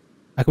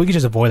 Like we can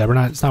just avoid that. We're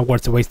not. It's not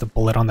worth to waste a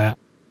bullet on that.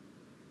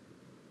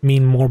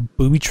 Mean more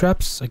booby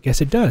traps? I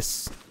guess it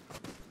does.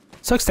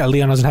 Sucks that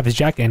Leon doesn't have his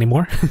jacket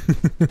anymore.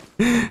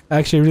 I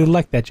actually really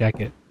like that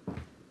jacket.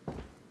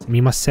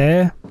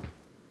 Sumimasen.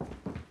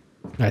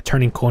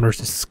 Turning corners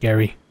is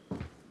scary.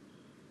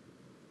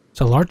 It's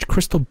a large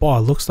crystal ball.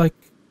 It looks like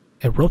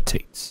it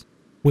rotates.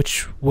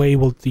 Which way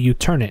will you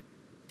turn it?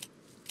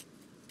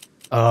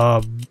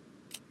 Up?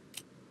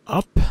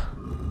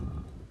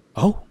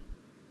 Oh?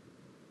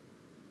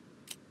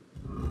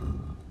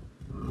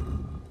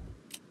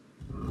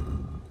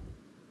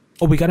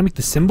 Oh, we gotta make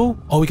the symbol?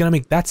 Oh, we gotta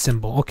make that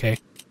symbol. Okay.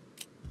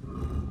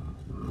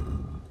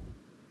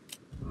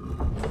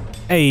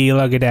 Hey,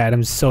 look at that.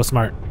 I'm so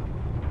smart.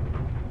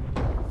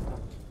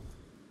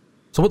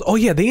 So what? Oh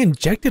yeah, they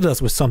injected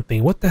us with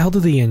something. What the hell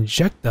did they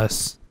inject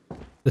us?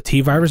 The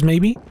T-virus,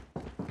 maybe?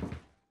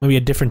 Maybe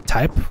a different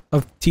type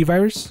of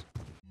T-virus?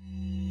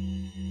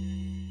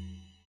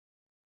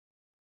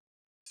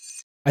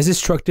 As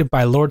instructed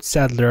by Lord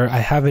Sadler, I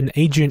have an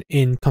agent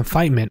in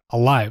confinement,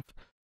 alive.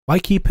 Why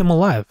keep him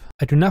alive?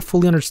 I do not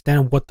fully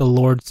understand what the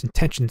Lord's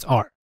intentions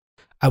are.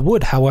 I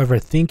would, however,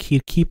 think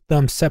he'd keep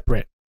them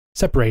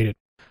separated,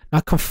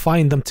 not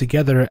confine them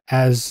together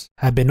as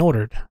had been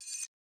ordered.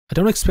 I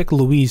don't expect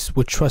Louise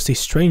would trust a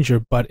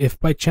stranger, but if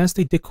by chance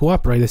they did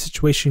cooperate, the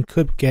situation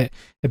could get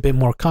a bit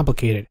more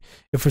complicated.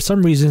 If for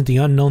some reason the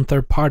unknown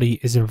third party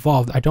is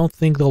involved, I don't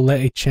think they'll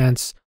let a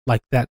chance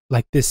like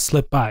this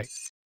slip by.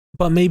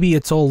 But maybe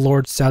it's all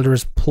Lord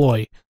Sadler's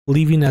ploy.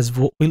 leaving us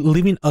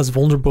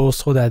vulnerable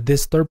so that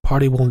this third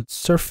party won't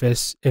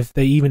surface if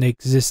they even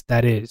exist,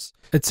 that is.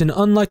 It's an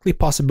unlikely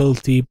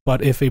possibility,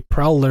 but if a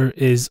prowler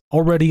is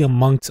already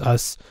amongst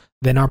us,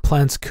 then our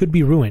plans could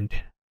be ruined.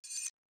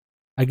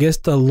 I guess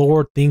the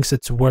Lord thinks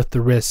it's worth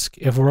the risk.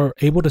 If we're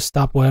able to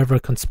stop whatever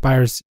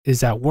conspires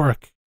is at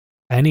work,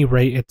 at any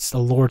rate, it's the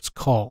Lord's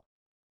call.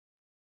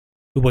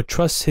 We would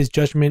trust his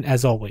judgment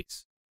as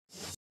always.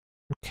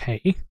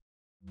 Okay.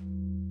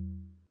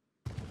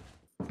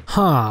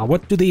 Huh,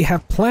 what do they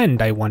have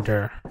planned, I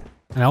wonder?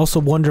 And I also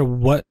wonder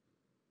what...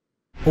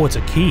 Oh, it's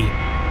a key.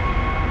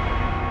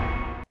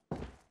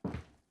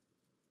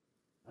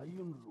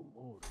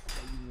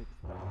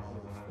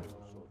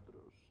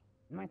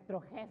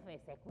 Nuestro jefe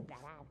se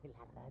cuidará de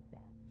la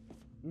rata.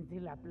 Si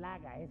la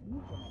plaga es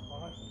mucho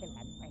mejor que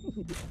la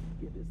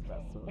nuestra.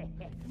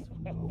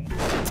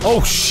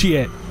 Oh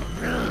shit!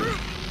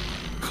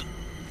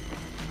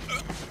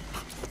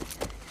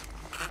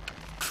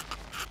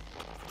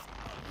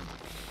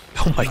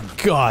 Oh my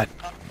god!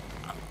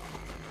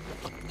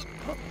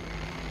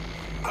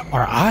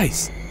 Our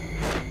eyes!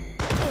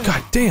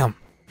 God damn!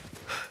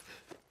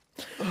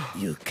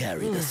 You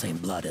carry the same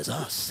blood as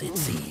us, it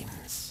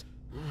seems.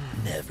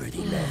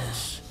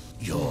 Nevertheless,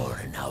 you're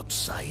an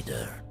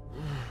outsider.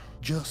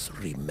 Just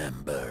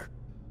remember,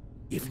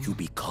 if you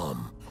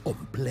become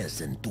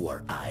unpleasant to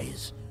our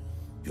eyes,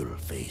 you'll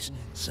face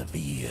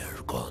severe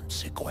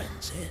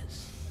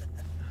consequences.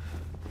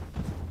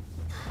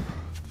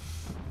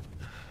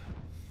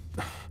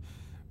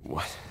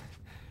 What?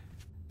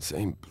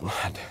 Same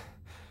blood.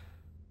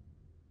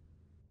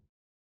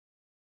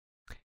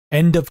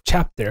 End of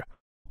chapter.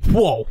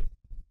 Whoa!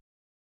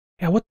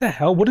 Yeah, what the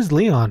hell? What is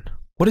Leon?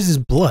 What is his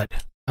blood?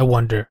 I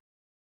wonder.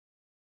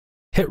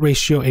 Hit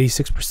ratio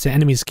 86%.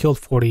 Enemies killed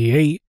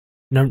 48.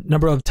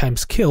 Number of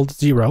times killed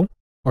 0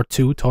 or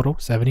 2 total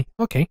 70.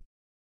 Okay.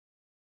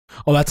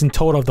 Oh, that's in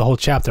total of the whole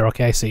chapter.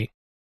 Okay, I see.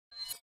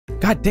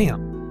 God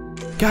damn.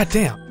 God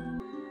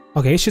damn.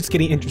 Okay, shit's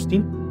getting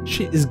interesting.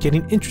 Shit is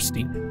getting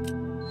interesting.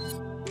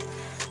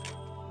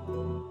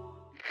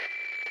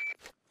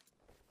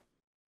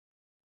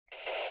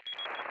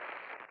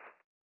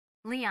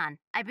 Leon,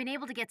 I've been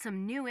able to get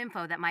some new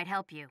info that might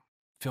help you.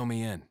 Fill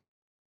me in.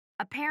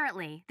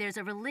 Apparently, there's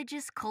a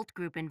religious cult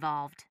group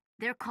involved.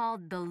 They're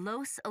called the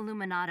Los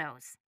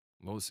Illuminados.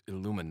 Los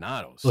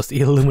Illuminados. Los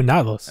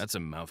Illuminados. That's a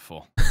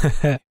mouthful.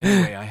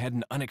 Anyway, I had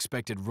an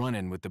unexpected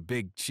run-in with the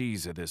big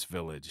cheese of this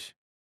village.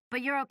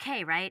 But you're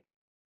okay, right?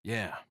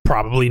 Yeah.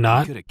 Probably He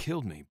not. could have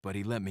killed me, but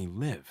he let me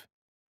live.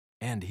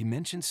 And he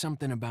mentioned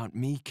something about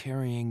me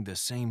carrying the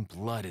same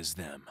blood as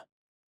them.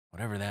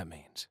 Whatever that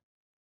means.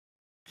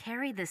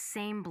 Carry the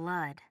same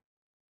blood.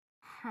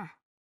 Huh.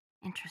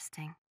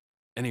 Interesting.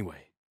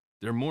 Anyway,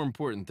 there are more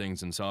important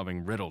things than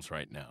solving riddles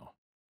right now.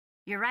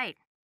 You're right.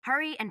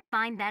 Hurry and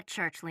find that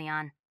church,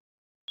 Leon.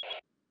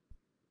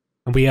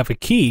 And we have a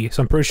key,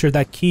 so I'm pretty sure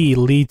that key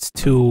leads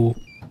to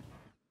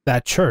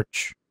that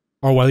church.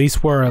 Or at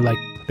least where, like,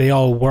 they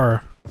all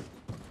were.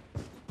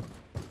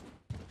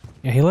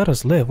 Yeah, he let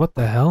us live. What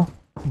the hell?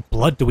 What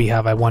blood do we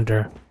have, I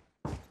wonder?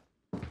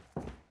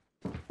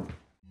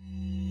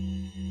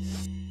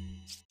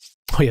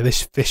 Oh yeah,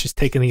 this fish is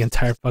taking the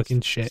entire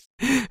fucking shit.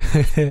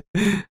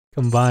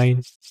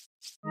 Combine.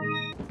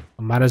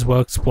 I might as well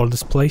explore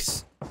this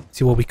place.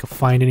 See what we can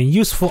find. Any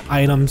useful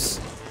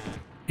items.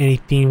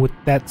 Anything with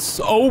that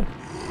soap.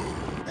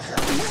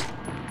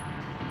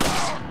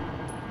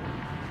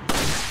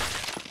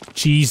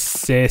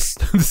 Jesus.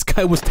 This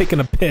guy was taking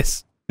a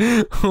piss.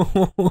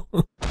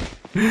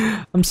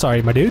 I'm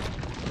sorry, my dude.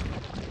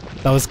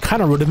 That was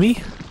kind of rude of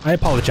me. I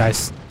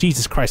apologize.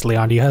 Jesus Christ,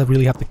 Leon. Do you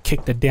really have to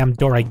kick the damn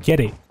door? I get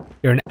it.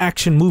 You're an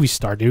action movie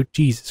star, dude.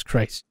 Jesus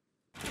Christ.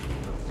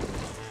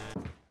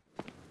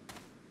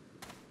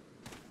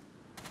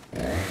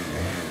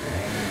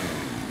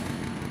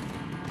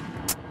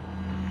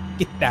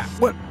 Get that.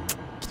 What?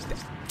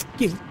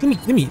 Get that.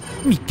 Let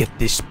me get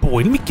this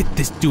boy. Let me get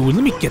this dude.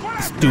 Let me get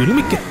this dude. Let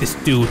me get this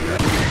dude.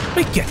 Let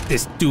me get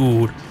this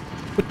dude.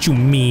 What you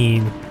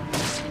mean?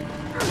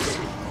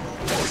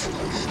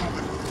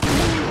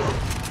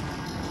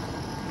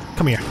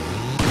 Come here.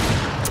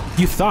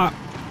 You thought...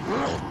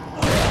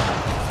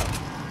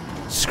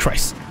 Jesus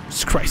Christ.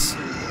 Jesus Christ.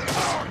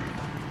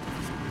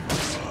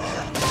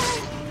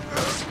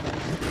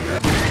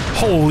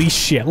 Holy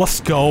shit, let's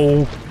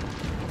go.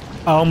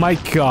 Oh my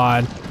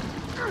god.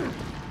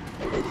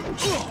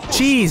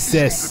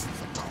 Jesus.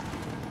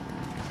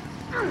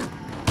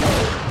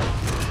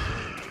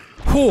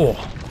 Whew.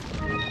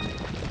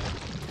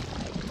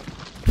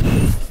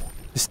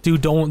 This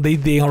dude don't, they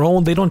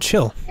don't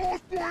chill.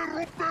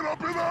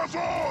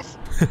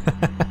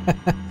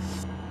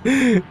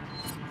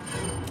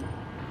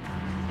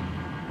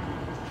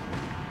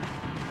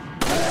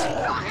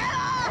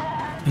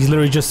 He's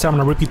literally just saying, I'm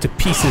gonna rip you to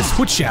pieces.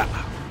 Whatcha?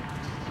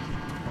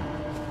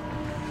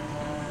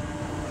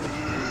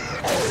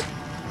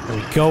 There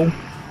we go.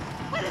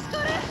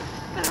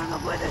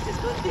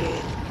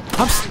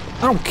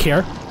 I don't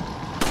care.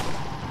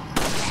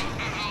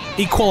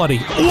 Equality.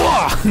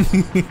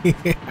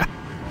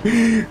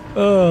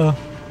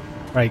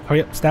 Alright,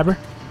 hurry up, stab her.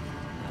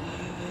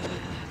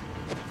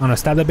 Oh no,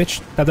 stab that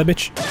bitch. Stab that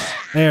bitch.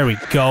 There we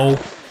go.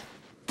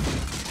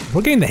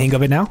 We're getting the hang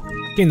of it now.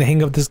 Getting the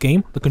hang of this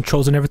game. The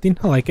controls and everything.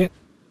 I like it.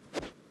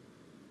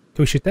 Can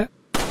we shoot that?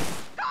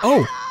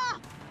 Oh!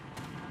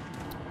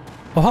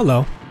 Oh,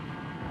 hello.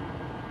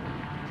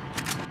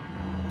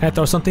 Can I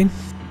throw something?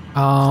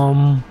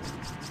 Oh,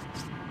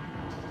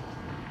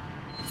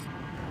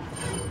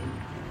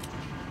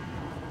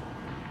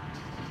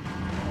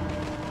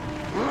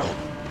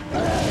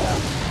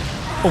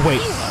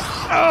 wait.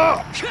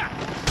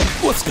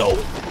 Let's go.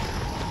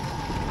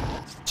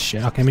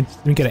 Shit, okay,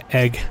 let me get an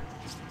egg.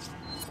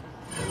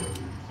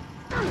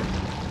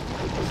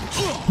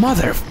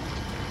 Mother.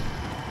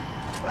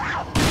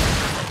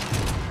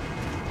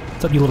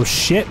 What's up, you little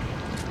shit?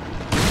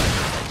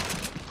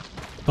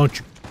 Don't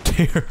you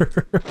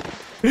dare.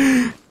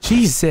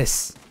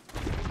 Jesus.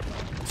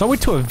 It's a way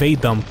to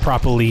evade them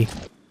properly.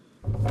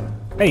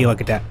 Hey,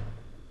 look at that.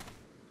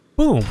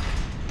 Boom.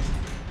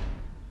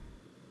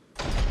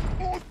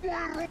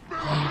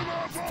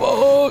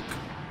 Fuck.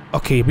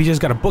 Okay, we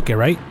just gotta book it,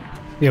 right?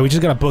 Yeah, we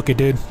just gotta book it,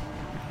 dude.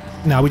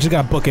 Nah, we just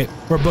gotta book it.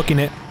 We're booking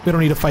it. We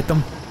don't need to fight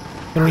them.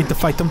 We don't need to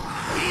fight them.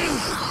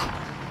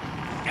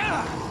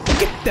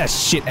 Get that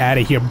shit out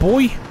of here,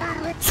 boy.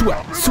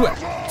 Sweat,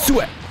 sweat,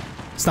 sweat.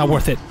 It's not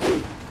worth it.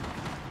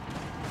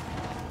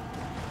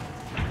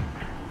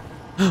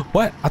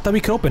 What? I thought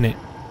we could open it.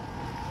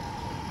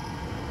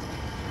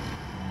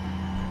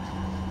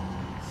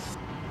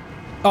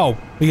 Oh,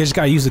 we just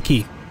gotta use the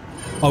key.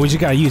 Oh, we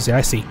just gotta use it.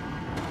 I see.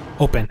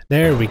 Open.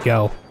 There we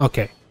go.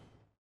 Okay.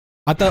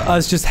 I thought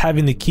us just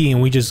having the key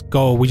and we just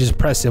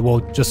press it,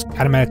 we'll just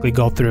automatically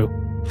go through.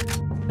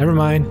 Never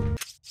mind.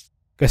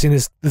 Guessing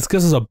this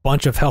gives us a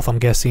bunch of health, I'm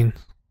guessing.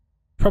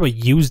 Probably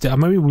used it.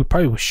 Maybe we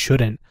probably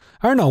shouldn't.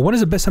 I don't know. When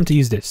is the best time to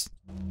use this?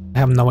 I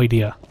have no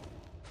idea.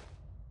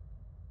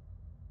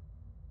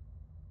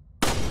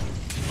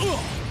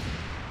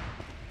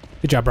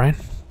 Good job, Bryan.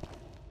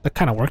 That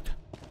kind of worked.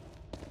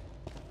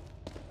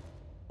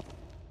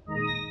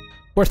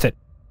 Worth it.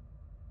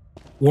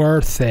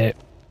 Worth it.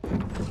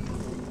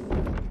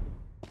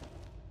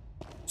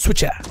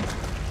 Switch out.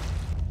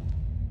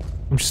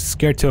 I'm just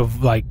scared to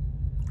have, like...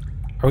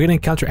 Are we gonna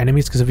encounter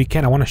enemies? Because if we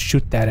can, I want to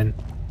shoot that and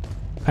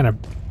kind of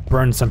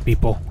burn some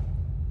people.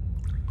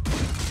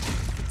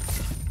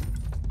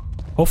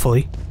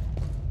 Hopefully.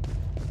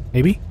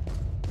 Maybe?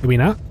 Maybe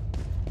not?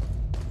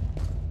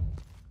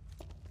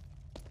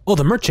 Oh,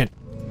 the merchant.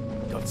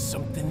 Got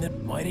something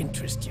that might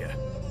interest you.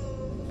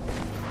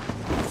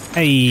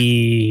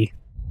 Hey.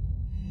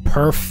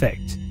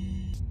 Perfect.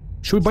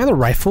 Should we buy the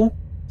rifle?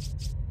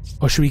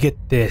 Or should we get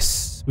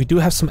this? We do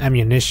have some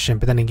ammunition,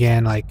 but then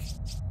again, like...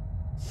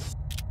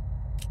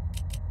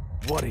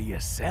 What are you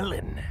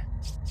selling?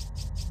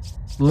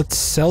 Let's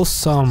sell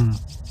some...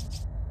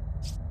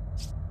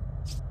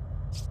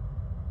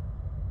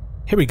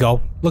 Here we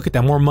go. Look at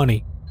that, more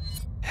money.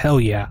 Hell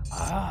yeah.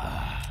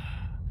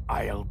 Ah,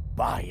 I'll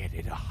buy it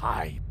at a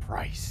high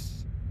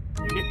price.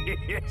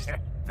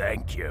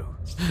 Thank you.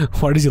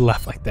 Why does he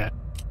laugh like that?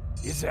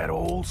 Is that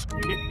all?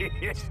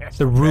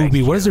 The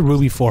ruby. What is the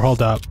ruby for?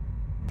 Hold up.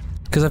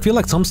 Because I feel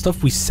like some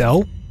stuff we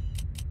sell,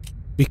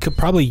 we could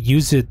probably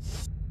use it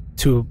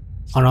to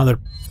on other.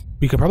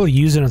 We could probably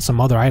use it on some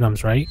other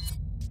items, right?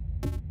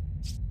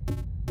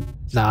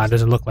 Nah, it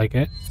doesn't look like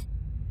it.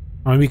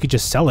 Or maybe we could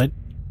just sell it.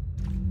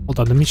 Hold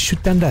on, let me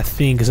shoot down that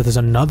thing because there's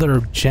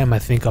another gem I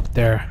think up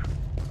there.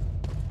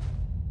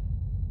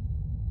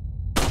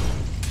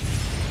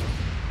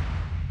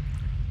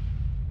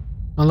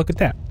 Oh, look at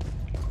that.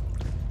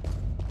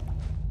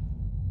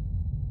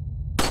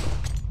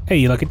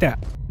 Hey, look at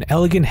that. An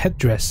elegant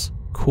headdress.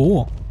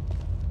 Cool.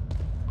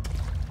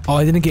 Oh,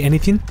 I didn't get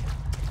anything?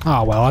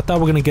 Oh, well, I thought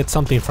we were gonna get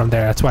something from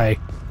there. That's why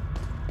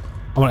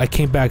I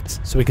came back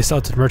so we could sell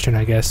it to the merchant,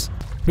 I guess.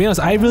 To be honest,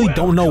 I really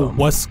don't know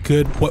what's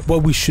good, what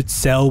we should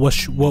sell,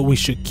 what we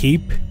should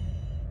keep.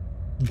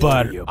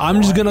 But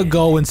I'm just gonna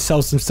go and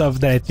sell some stuff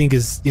that I think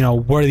is, you know,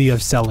 worthy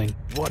of selling.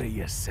 What are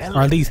you selling?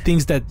 Or at least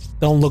things that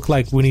don't look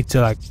like we need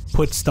to, like,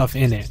 put stuff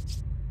in it.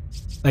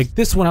 Like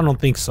this one, I don't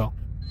think so.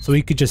 So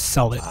we could just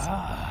sell it.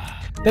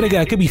 Then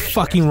again, I could be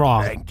fucking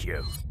wrong. Thank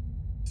you.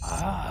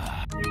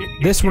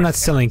 This we're not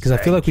selling because I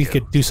feel like we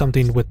could do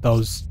something with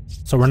those.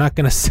 So we're not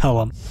gonna sell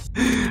them.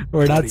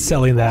 We're not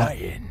selling that.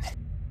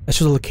 That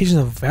shows the location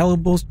of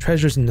valuables,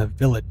 treasures in the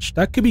village.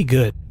 That could be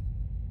good.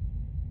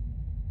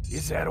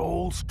 Is that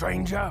all,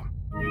 stranger?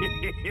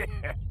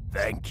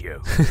 Thank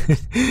you.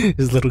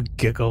 His little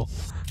giggle.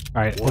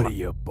 Alright, what are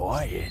you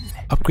buying?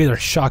 Upgrade our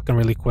shotgun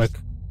really quick.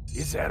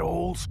 Is that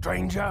all,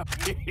 stranger?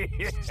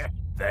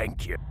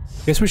 Thank you.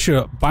 Guess we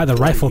should buy the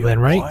rifle then,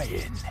 right?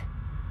 Buying?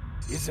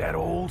 Is that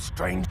all,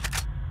 stranger?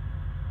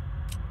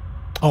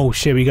 Oh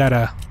shit, we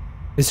gotta...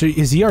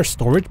 Is he our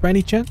storage by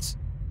any chance?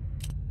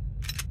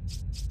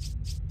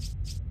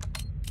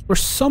 We're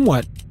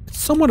somewhat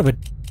of a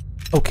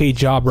okay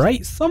job,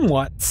 right?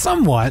 Somewhat,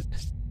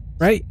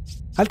 right?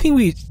 I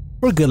think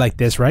we're good like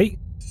this, right?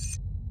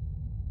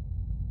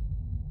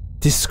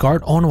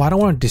 Discard? Oh no, I don't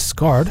want to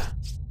discard.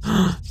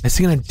 Is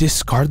he gonna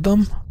discard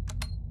them?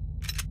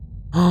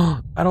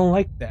 I don't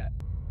like that.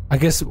 I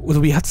guess,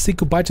 will we have to say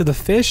goodbye to the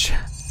fish?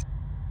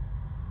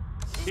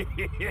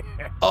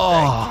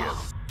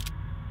 Oh.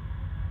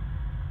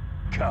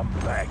 Come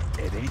back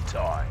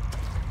anytime.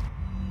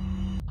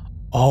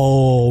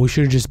 Oh, we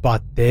should have just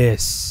bought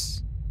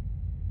this.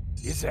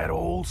 Is that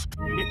all?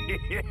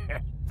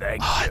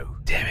 Thank you.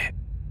 Damn it.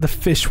 The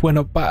fish went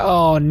up by.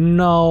 Oh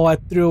no, I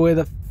threw away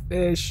the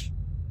fish.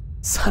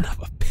 Son of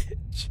a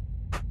bitch.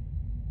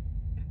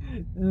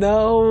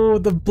 No,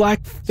 the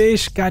black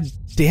fish. God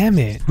damn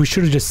it. We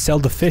should have just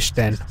sold the fish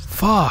then.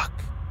 Fuck.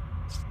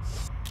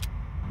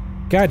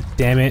 God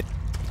damn it.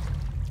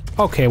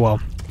 Okay, well.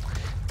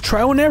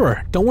 Trial and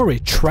error. Don't worry.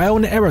 Trial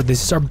and error.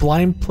 This is our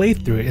blind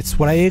playthrough. It's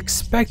what I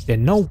expected.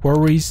 No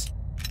worries.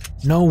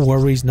 No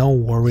worries. No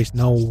worries.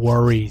 No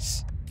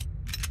worries.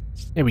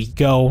 There we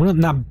go.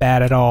 Not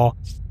bad at all.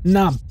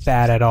 Not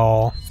bad at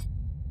all.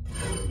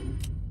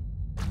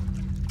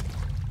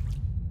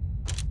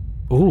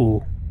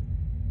 Ooh.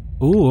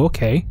 Ooh,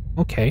 okay.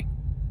 Okay.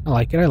 I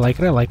like it. I like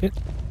it. I like it.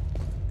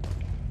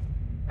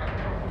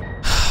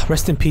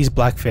 Rest in peace,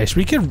 Blackfish.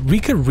 We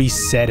could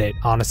reset it,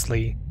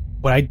 honestly.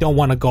 But I don't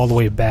want to go all the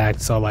way back,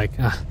 so like,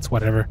 it's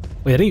whatever.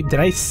 Wait,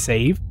 did I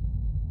save?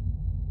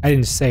 I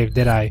didn't save,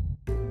 did I?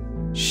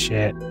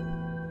 Shit.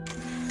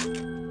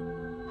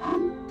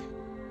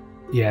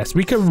 Yes,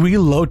 we could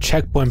reload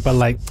checkpoint, but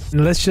like,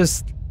 let's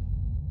just...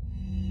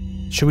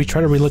 Should we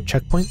try to reload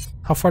checkpoint?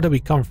 How far did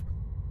we come from?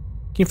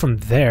 Came from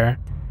there.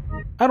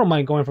 I don't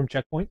mind going from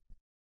checkpoint.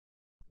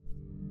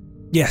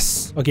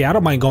 Yes. Okay, I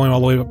don't mind going all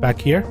the way back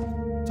here.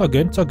 It's all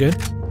good. It's all good.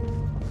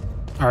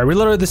 Alright,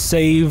 reloaded the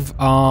save.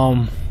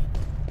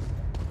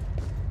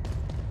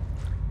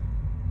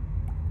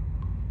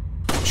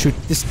 Shoot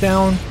this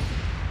down.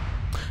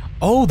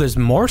 Oh, there's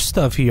more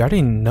stuff here. I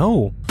didn't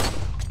know.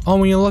 Oh,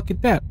 will you look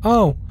at that?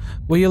 Oh,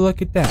 will you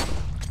look at that?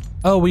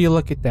 Oh, will you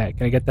look at that?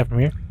 Can I get that from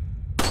here?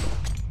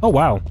 Oh,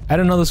 wow. I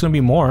didn't know there's gonna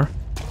be more.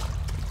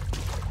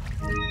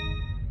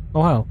 Oh,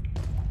 wow.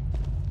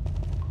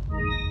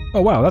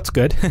 Oh, wow, that's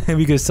good.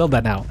 We can sell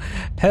that now.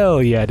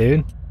 Hell yeah,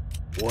 dude.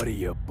 What are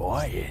you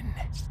buying?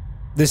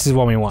 This is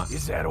what we want.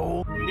 Is that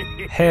all?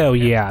 Hell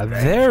yeah.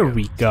 There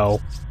we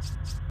go.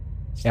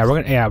 Yeah,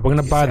 we're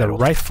gonna buy the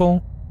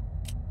rifle.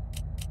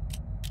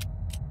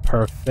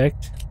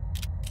 Perfect.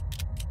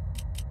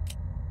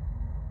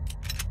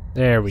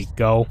 There we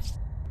go.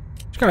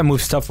 Just gotta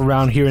move stuff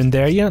around here and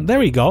there. Yeah, there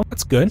we go.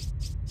 That's good.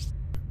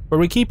 But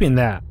we're keeping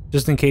that.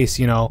 Just in case,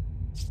 you know,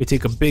 we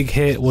take a big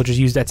hit, we'll just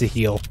use that to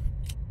heal.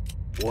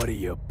 What are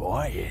you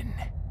buying?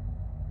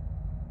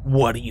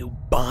 What are you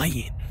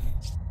buying?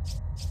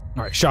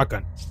 Alright,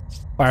 shotgun.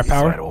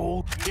 Firepower. Is that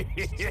all?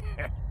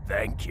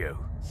 Thank you.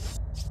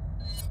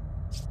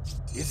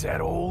 Is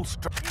that all? Is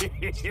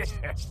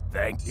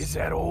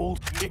that all?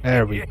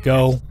 There we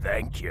go.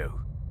 Thank you.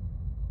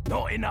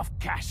 Not enough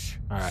cash,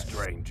 Alright.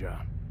 stranger.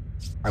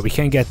 Alright, we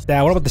can't get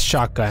that. What about the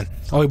shotgun?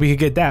 Oh, we could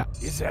get that.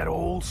 Is that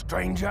all,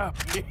 stranger?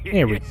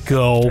 There we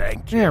go.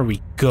 Thank you. There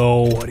we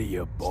go. What are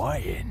you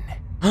buying?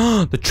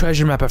 The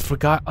treasure map, I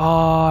forgot.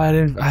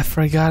 Oh, I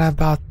forgot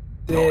about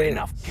this. Not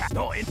enough cash.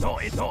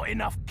 Not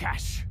enough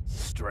cash,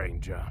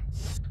 stranger.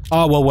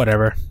 Oh, well,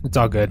 whatever. It's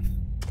all good.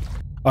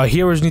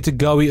 Here we just need to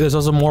go. There's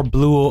also more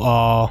blue,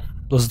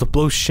 there's the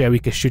blue shit we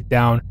could shoot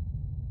down.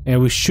 And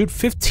we shoot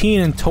 15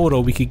 in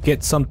total, we could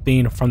get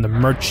something from the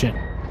merchant.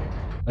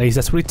 At least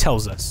that's what he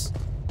tells us.